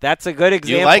player, though. That's a good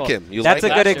example. You like him. That's a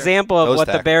good example of what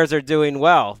the Bears are doing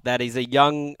well, that he's a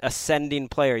young, ascending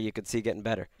player you could see getting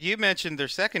better. You mentioned their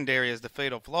secondary as the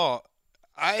fatal flaw.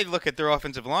 I look at their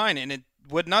offensive line, and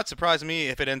would not surprise me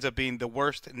if it ends up being the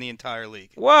worst in the entire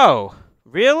league. Whoa,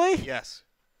 really? Yes.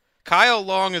 Kyle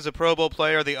Long is a Pro Bowl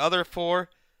player. The other 4,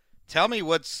 tell me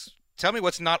what's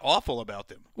not awful about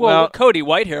them. Well, Cody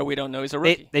Whitehair, we don't know. He's a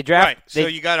rookie. They draft. Right. So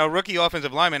you got a rookie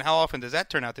offensive lineman. How often does that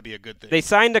turn out to be a good thing? They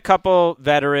signed a couple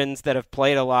veterans that have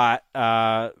played a lot.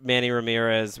 Manny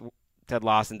Ramirez, Ted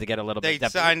Lawson to get a little They bit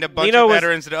depth. signed a bunch of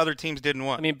veterans that other teams didn't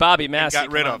want. I mean, Bobby Massey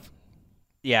got rid of.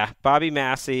 Yeah, Bobby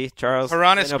Massey, Charles.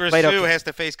 Haranis played Grisou okay. has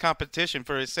to face competition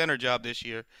for his center job this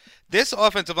year. This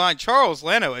offensive line, Charles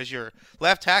Leno as your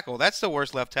left tackle. That's the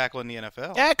worst left tackle in the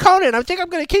NFL. Yeah, Conan, I think I'm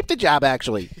going to keep the job,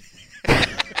 actually.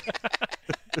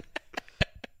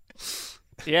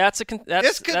 Yeah,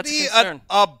 this could be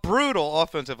a brutal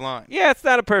offensive line. Yeah, it's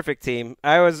not a perfect team.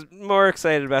 I was more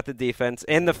excited about the defense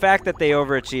and the fact that they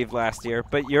overachieved last year,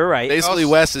 but you're right. Basically,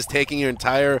 Wes is taking your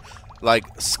entire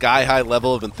sky-high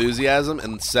level of enthusiasm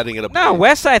and setting it up. No,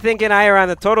 Wes, I think, and I are on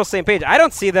the total same page. I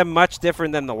don't see them much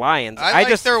different than the Lions. I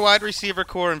like their wide receiver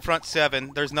core in front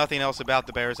 7. There's nothing else about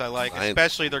the Bears I like,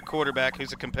 especially their quarterback,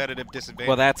 who's a competitive disadvantage.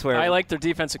 Well, that's where I like their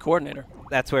defensive coordinator.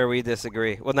 That's where we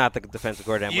disagree. Well, not the defensive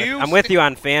coordinator. I'm with you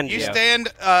on Fangio. You stand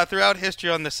throughout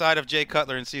history on the side of Jay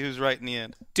Cutler and see who's right in the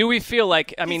end. Do we feel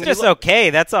like? I mean, he's just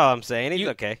okay. That's all I'm saying. He's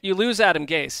okay. You lose Adam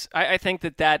Gase. I think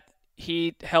that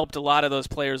he helped a lot of those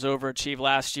players overachieve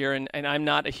last year, and I'm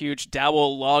not a huge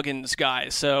Dowell Loggins guy,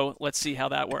 so let's see how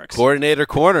that works. Coordinator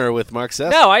corner with Mark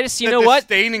Sessa. No, I just, you know what?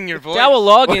 Disdaining your voice. Dowell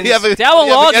Loggins.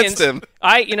 Dowell against him?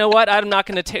 You know what? I'm not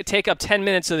going to take up 10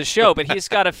 minutes of the show, but he's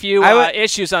got a few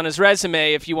issues on his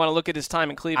resume if you want to look at his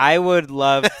time in Cleveland. I would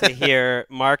love to hear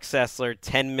Mark Sessler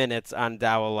 10 minutes on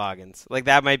Dowell Loggins. Like,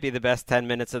 that might be the best 10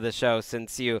 minutes of the show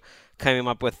since you came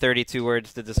up with 32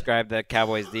 words to describe the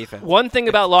Cowboys defense. One thing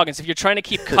about Loggins, if you're trying to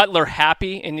keep Cutler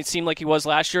happy, and it seemed like he was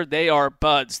last year, they are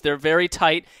buds. They're very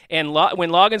tight. And when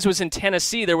Loggins was in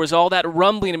Tennessee, there was all that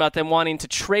rumbling about them wanting to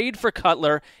trade for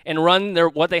Cutler and run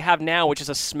what they have now, which is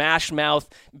a smash mouth,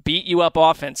 beat you up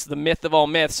offense, the myth of all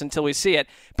myths until we see it.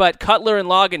 But Cutler and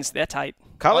Loggins, they're tight.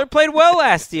 Cutler played well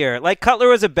last year. Like, Cutler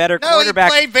was a better quarterback.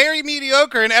 No, he played very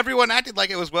mediocre, and everyone acted like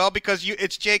it was well because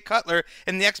it's Jay Cutler,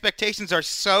 and the expectations are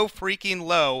so freaking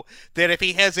low that if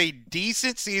he has a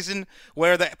decent season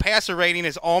where the passer rating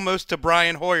is almost to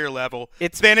Brian Hoyer level,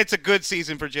 then it's a good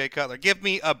season for Jay Cutler. Give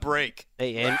me a break.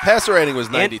 Passer rating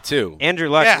was 92. Andrew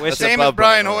Luck. Yeah, same as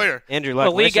Brian Hoyer. Andrew Luck.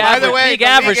 The league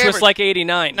average was like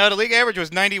 89. No, the league average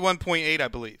was 91.8, I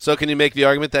believe. So can you make the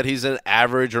argument that he's an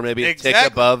average or maybe a tick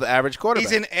above average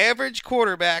quarterback? He's an average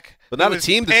quarterback. But not a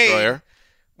team destroyer.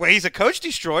 Well, he's a coach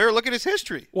destroyer. Look at his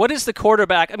history. What is the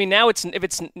quarterback? I mean, now if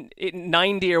it's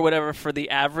 90 or whatever for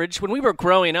the average. When we were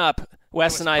growing up,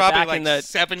 Wes and I back in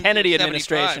the Kennedy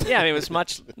administration. Yeah, I mean, it was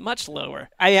much lower.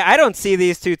 I don't see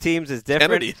these two teams as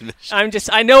different.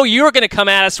 I know you were going to come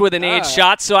at us with an age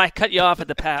shot, so I cut you off at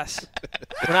the pass.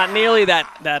 We're not nearly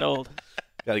that old.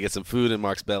 Got to get some food in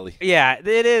Mark's belly. Yeah,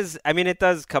 it is. I mean, it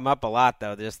does come up a lot,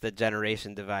 though, just the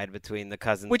generation divide between the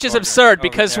cousins. Which is absurd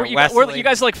because you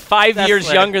guys are like 5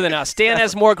 years younger than us. Dan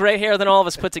has more gray hair than all of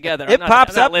us put together. It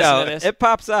pops up, though. It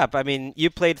pops up. I mean,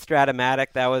 you played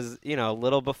Stratomatic. That was, a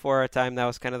little before our time. That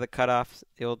was kind of the cutoff,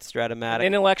 the old Stratomatic. An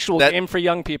intellectual game for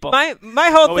young people. My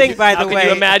whole thing, by the way. How can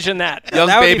you imagine that? Young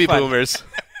baby boomers.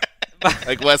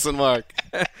 Like Wes and Mark.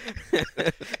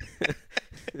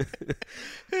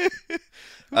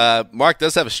 Mark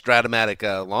does have a Stratomatic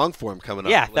long form coming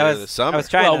up later this summer.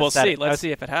 We'll see. Let's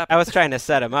see if it happens. I was trying to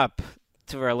set him up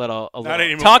for a little.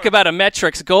 Talk about a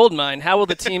metrics gold mine. How will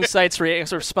the team sites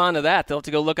respond to that? They'll have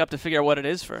to go look up to figure out what it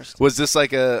is first. Was this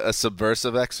like a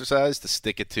subversive exercise to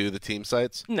stick it to the team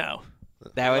sites? No.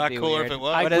 That would be cooler weird. if it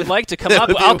was. I would like to come up.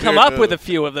 I'll come up with a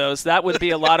few of those. That would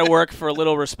be a lot of work for a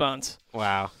little response.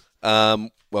 Wow.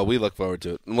 Well, we look forward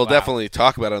to it, and we'll definitely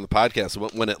talk about it on the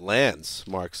podcast when it lands.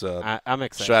 Mark's I'm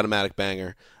excited. Stratomatic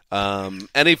banger.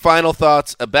 Any final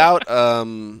thoughts about?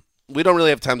 We don't really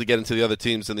have time to get into the other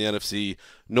teams in the NFC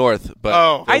North,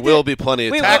 but there will be plenty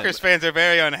of time. Packers fans are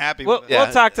very unhappy with it.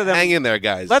 We'll talk to them. Hang in there,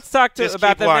 guys. Let's talk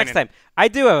about them next time. I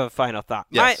do have a final thought.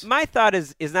 Yes. My thought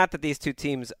is not that these two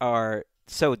teams are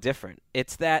so different.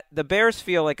 It's that the Bears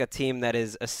feel like a team that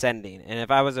is ascending. And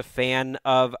if I was a fan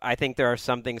of, I think there are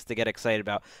some things to get excited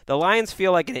about. The Lions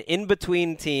feel like an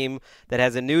in-between team that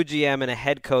has a new GM and a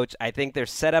head coach. I think they're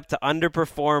set up to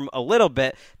underperform a little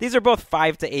bit. These are both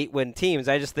 5 to 8 win teams.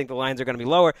 I just think the Lions are going to be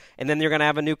lower, and then they're going to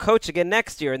have a new coach again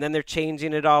next year, and then they're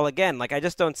changing it all again. Like, I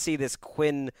just don't see this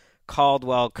Quinn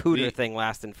Caldwell Cooter thing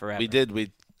lasting forever.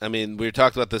 I mean, we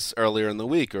talked about this earlier in the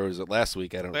week, or was it last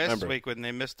week? I don't remember. Last week when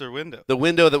they missed their window. The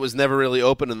window that was never really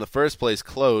open in the first place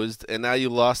closed, and now you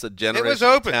lost a generation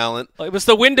of talent. Well, it was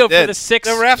the window for the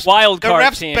sixth wild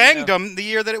card team. The refs banged them the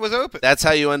year that it was open. That's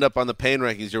how you end up on the pain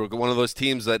rankings. You're one of those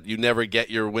teams that you never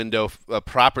get your window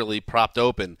properly propped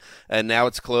open, and now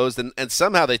it's closed. And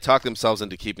somehow they talk themselves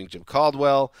into keeping Jim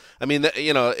Caldwell. I mean,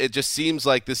 it just seems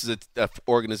like this is a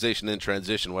organization in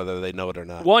transition, whether they know it or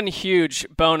not. One huge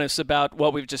bonus about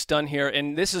what we've just done here,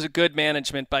 and this is a good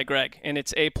management by Greg, and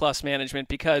it's A-plus management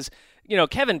because,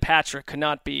 Kevin Patrick could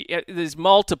not be. There's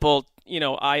multiple,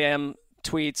 IM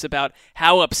tweets about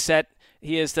how upset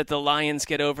he is that the Lions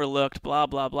get overlooked, blah,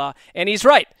 blah, blah. And he's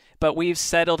right, but we've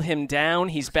settled him down.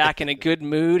 He's back in a good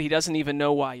mood. He doesn't even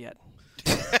know why yet.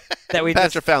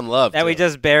 Patrick found love. We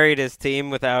just buried his team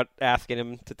without asking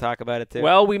him to talk about it too.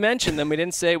 Well, we mentioned them. We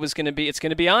didn't say it's going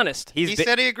to be honest. He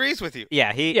said he agrees with you.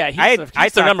 Yeah, he's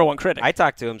the number one critic. I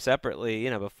talked to him separately,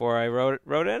 before I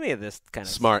wrote any of this kind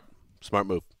of smart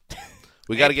move.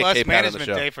 We got to get K-Pat on the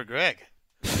show. Day for Greg.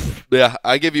 Yeah,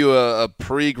 I give you a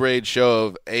pre-grade show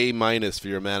of A- for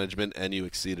your management, and you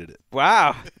exceeded it.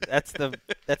 Wow, that's the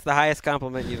highest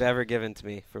compliment you've ever given to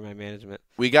me for my management.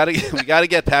 We got to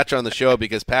get Patra on the show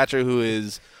because Patra, who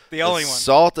is the only one,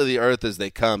 salt of the earth as they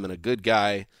come, and a good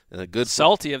guy and a good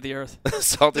salty of the earth,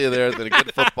 salty of the earth, and a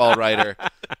good football writer.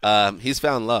 He's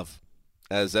found love,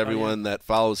 as everyone that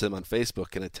follows him on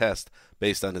Facebook can attest,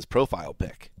 based on his profile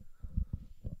pic.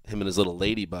 Him and his little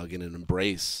ladybug in an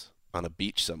embrace on a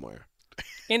beach somewhere.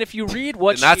 And if you read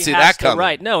what she has to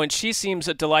write, and she seems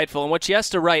delightful, and what she has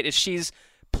to write is she's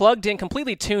plugged in,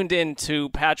 completely tuned in to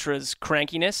Patra's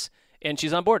crankiness, and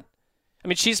she's on board. I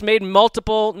mean, she's made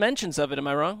multiple mentions of it. Am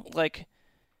I wrong?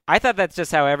 I thought that's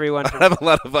just how everyone I have a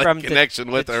lot of connection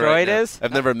with Detroit her right is.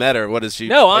 I've never met her. What is she?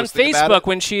 No, on posting about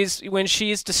Facebook when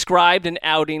she's described an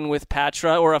outing with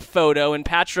Patra or a photo, and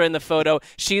Patra in the photo,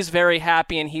 she's very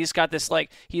happy, and he's got this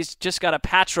he's just got a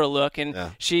Patra look, and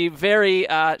she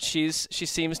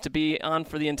seems to be on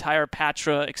for the entire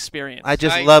Patra experience. I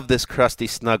just love this crusty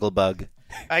snugglebug.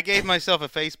 I gave myself a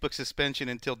Facebook suspension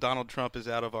until Donald Trump is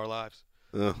out of our lives.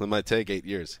 It might take 8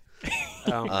 years.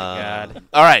 Oh my God!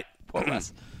 All right.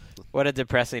 What a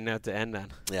depressing note to end on.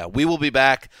 Yeah, we will be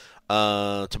back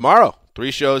tomorrow.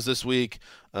 3 shows this week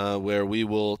where we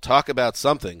will talk about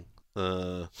something.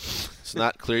 It's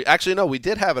not clear. Actually, no, we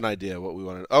did have an idea what we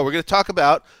wanted. Oh, we're going to talk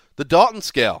about the Dalton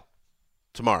scale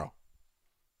tomorrow.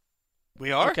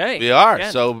 We are? Okay. We are.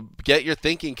 Yeah. So get your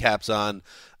thinking caps on.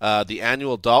 The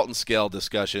annual Dalton scale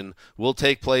discussion will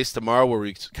take place tomorrow where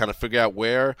we kind of figure out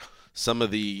where some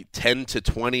of the 10 to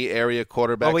 20 area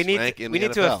quarterbacks rank in the NFL. We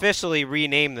need to officially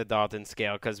rename the Dalton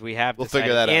scale because we have decided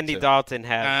figure that out, Andy too. Dalton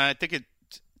has. I think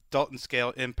it's Dalton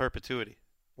scale in perpetuity.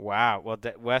 Wow. Well,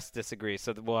 Wes disagrees,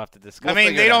 so we'll have to discuss. I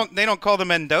mean, they don't call the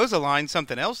Mendoza line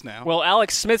something else now. Well,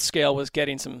 Alex Smith's scale was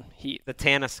getting some heat. The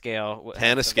Tana scale.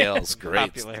 Tana scale is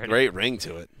great. Great ring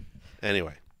to it.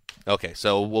 Anyway. Okay,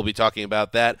 so we'll be talking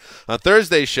about that on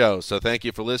Thursday's show. So thank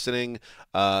you for listening.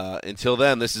 Until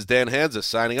then, this is Dan Hansa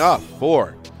signing off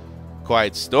for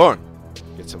Quiet Storm.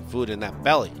 Get some food in that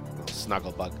belly, little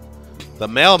snugglebug. The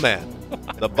mailman,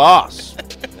 the boss,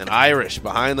 and Irish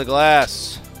behind the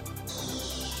glass.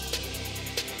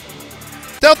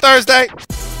 Till Thursday.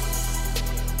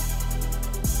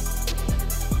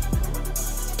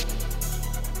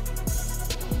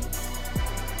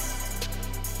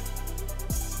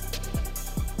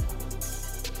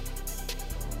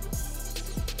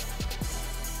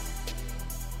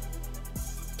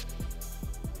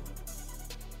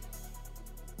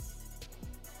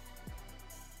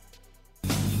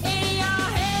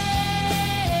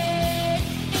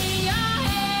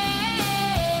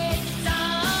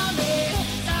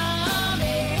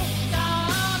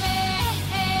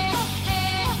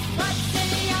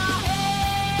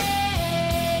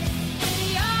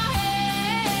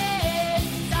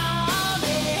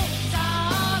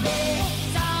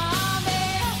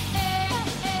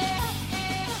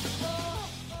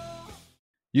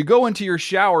 You go into your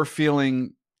shower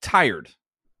feeling tired,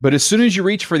 but as soon as you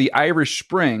reach for the Irish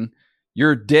Spring,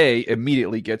 your day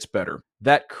immediately gets better.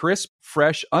 That crisp,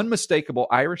 fresh, unmistakable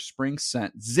Irish Spring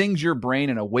scent zings your brain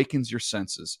and awakens your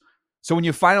senses. So when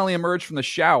you finally emerge from the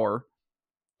shower,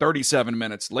 37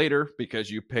 minutes later, because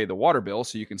you pay the water bill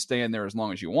so you can stay in there as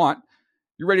long as you want,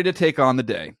 you're ready to take on the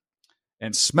day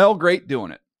and smell great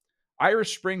doing it.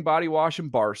 Irish Spring Body Wash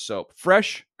and Bar Soap.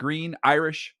 Fresh, green,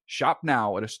 Irish. Shop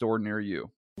now at a store near you.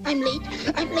 I'm late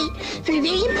for a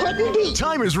very important date.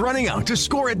 Time is running out to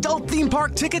score adult theme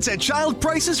park tickets at child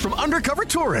prices from Undercover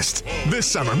Tourist. This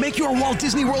summer, make your Walt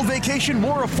Disney World vacation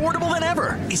more affordable than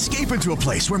ever. Escape into a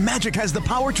place where magic has the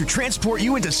power to transport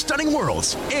you into stunning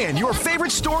worlds and your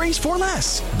favorite stories for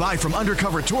less. Buy from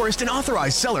Undercover Tourist, an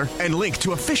authorized seller, and link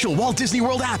to official Walt Disney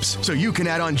World apps so you can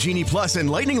add on Genie Plus and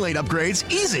Lightning Lane upgrades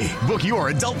easy. Book your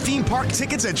adult theme park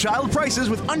tickets at child prices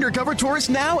with Undercover Tourist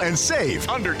now and save.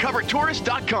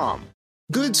 UndercoverTourist.com.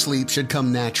 Good sleep should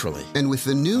come naturally, and with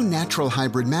the new Natural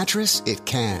Hybrid mattress, it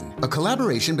can. A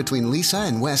collaboration between Lisa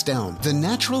and West Elm, the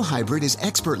Natural Hybrid is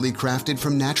expertly crafted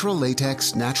from natural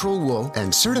latex, natural wool,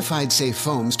 and certified safe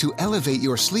foams to elevate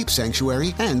your sleep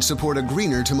sanctuary and support a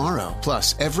greener tomorrow.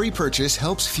 Plus, every purchase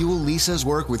helps fuel Lisa's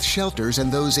work with shelters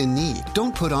and those in need.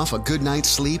 Don't put off a good night's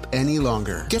sleep any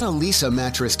longer. Get a Lisa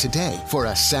mattress today for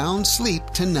a sound sleep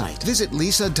tonight. Visit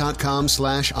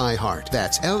lisa.com/iHeart.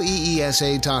 That's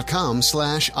LEESA.com/iHeart.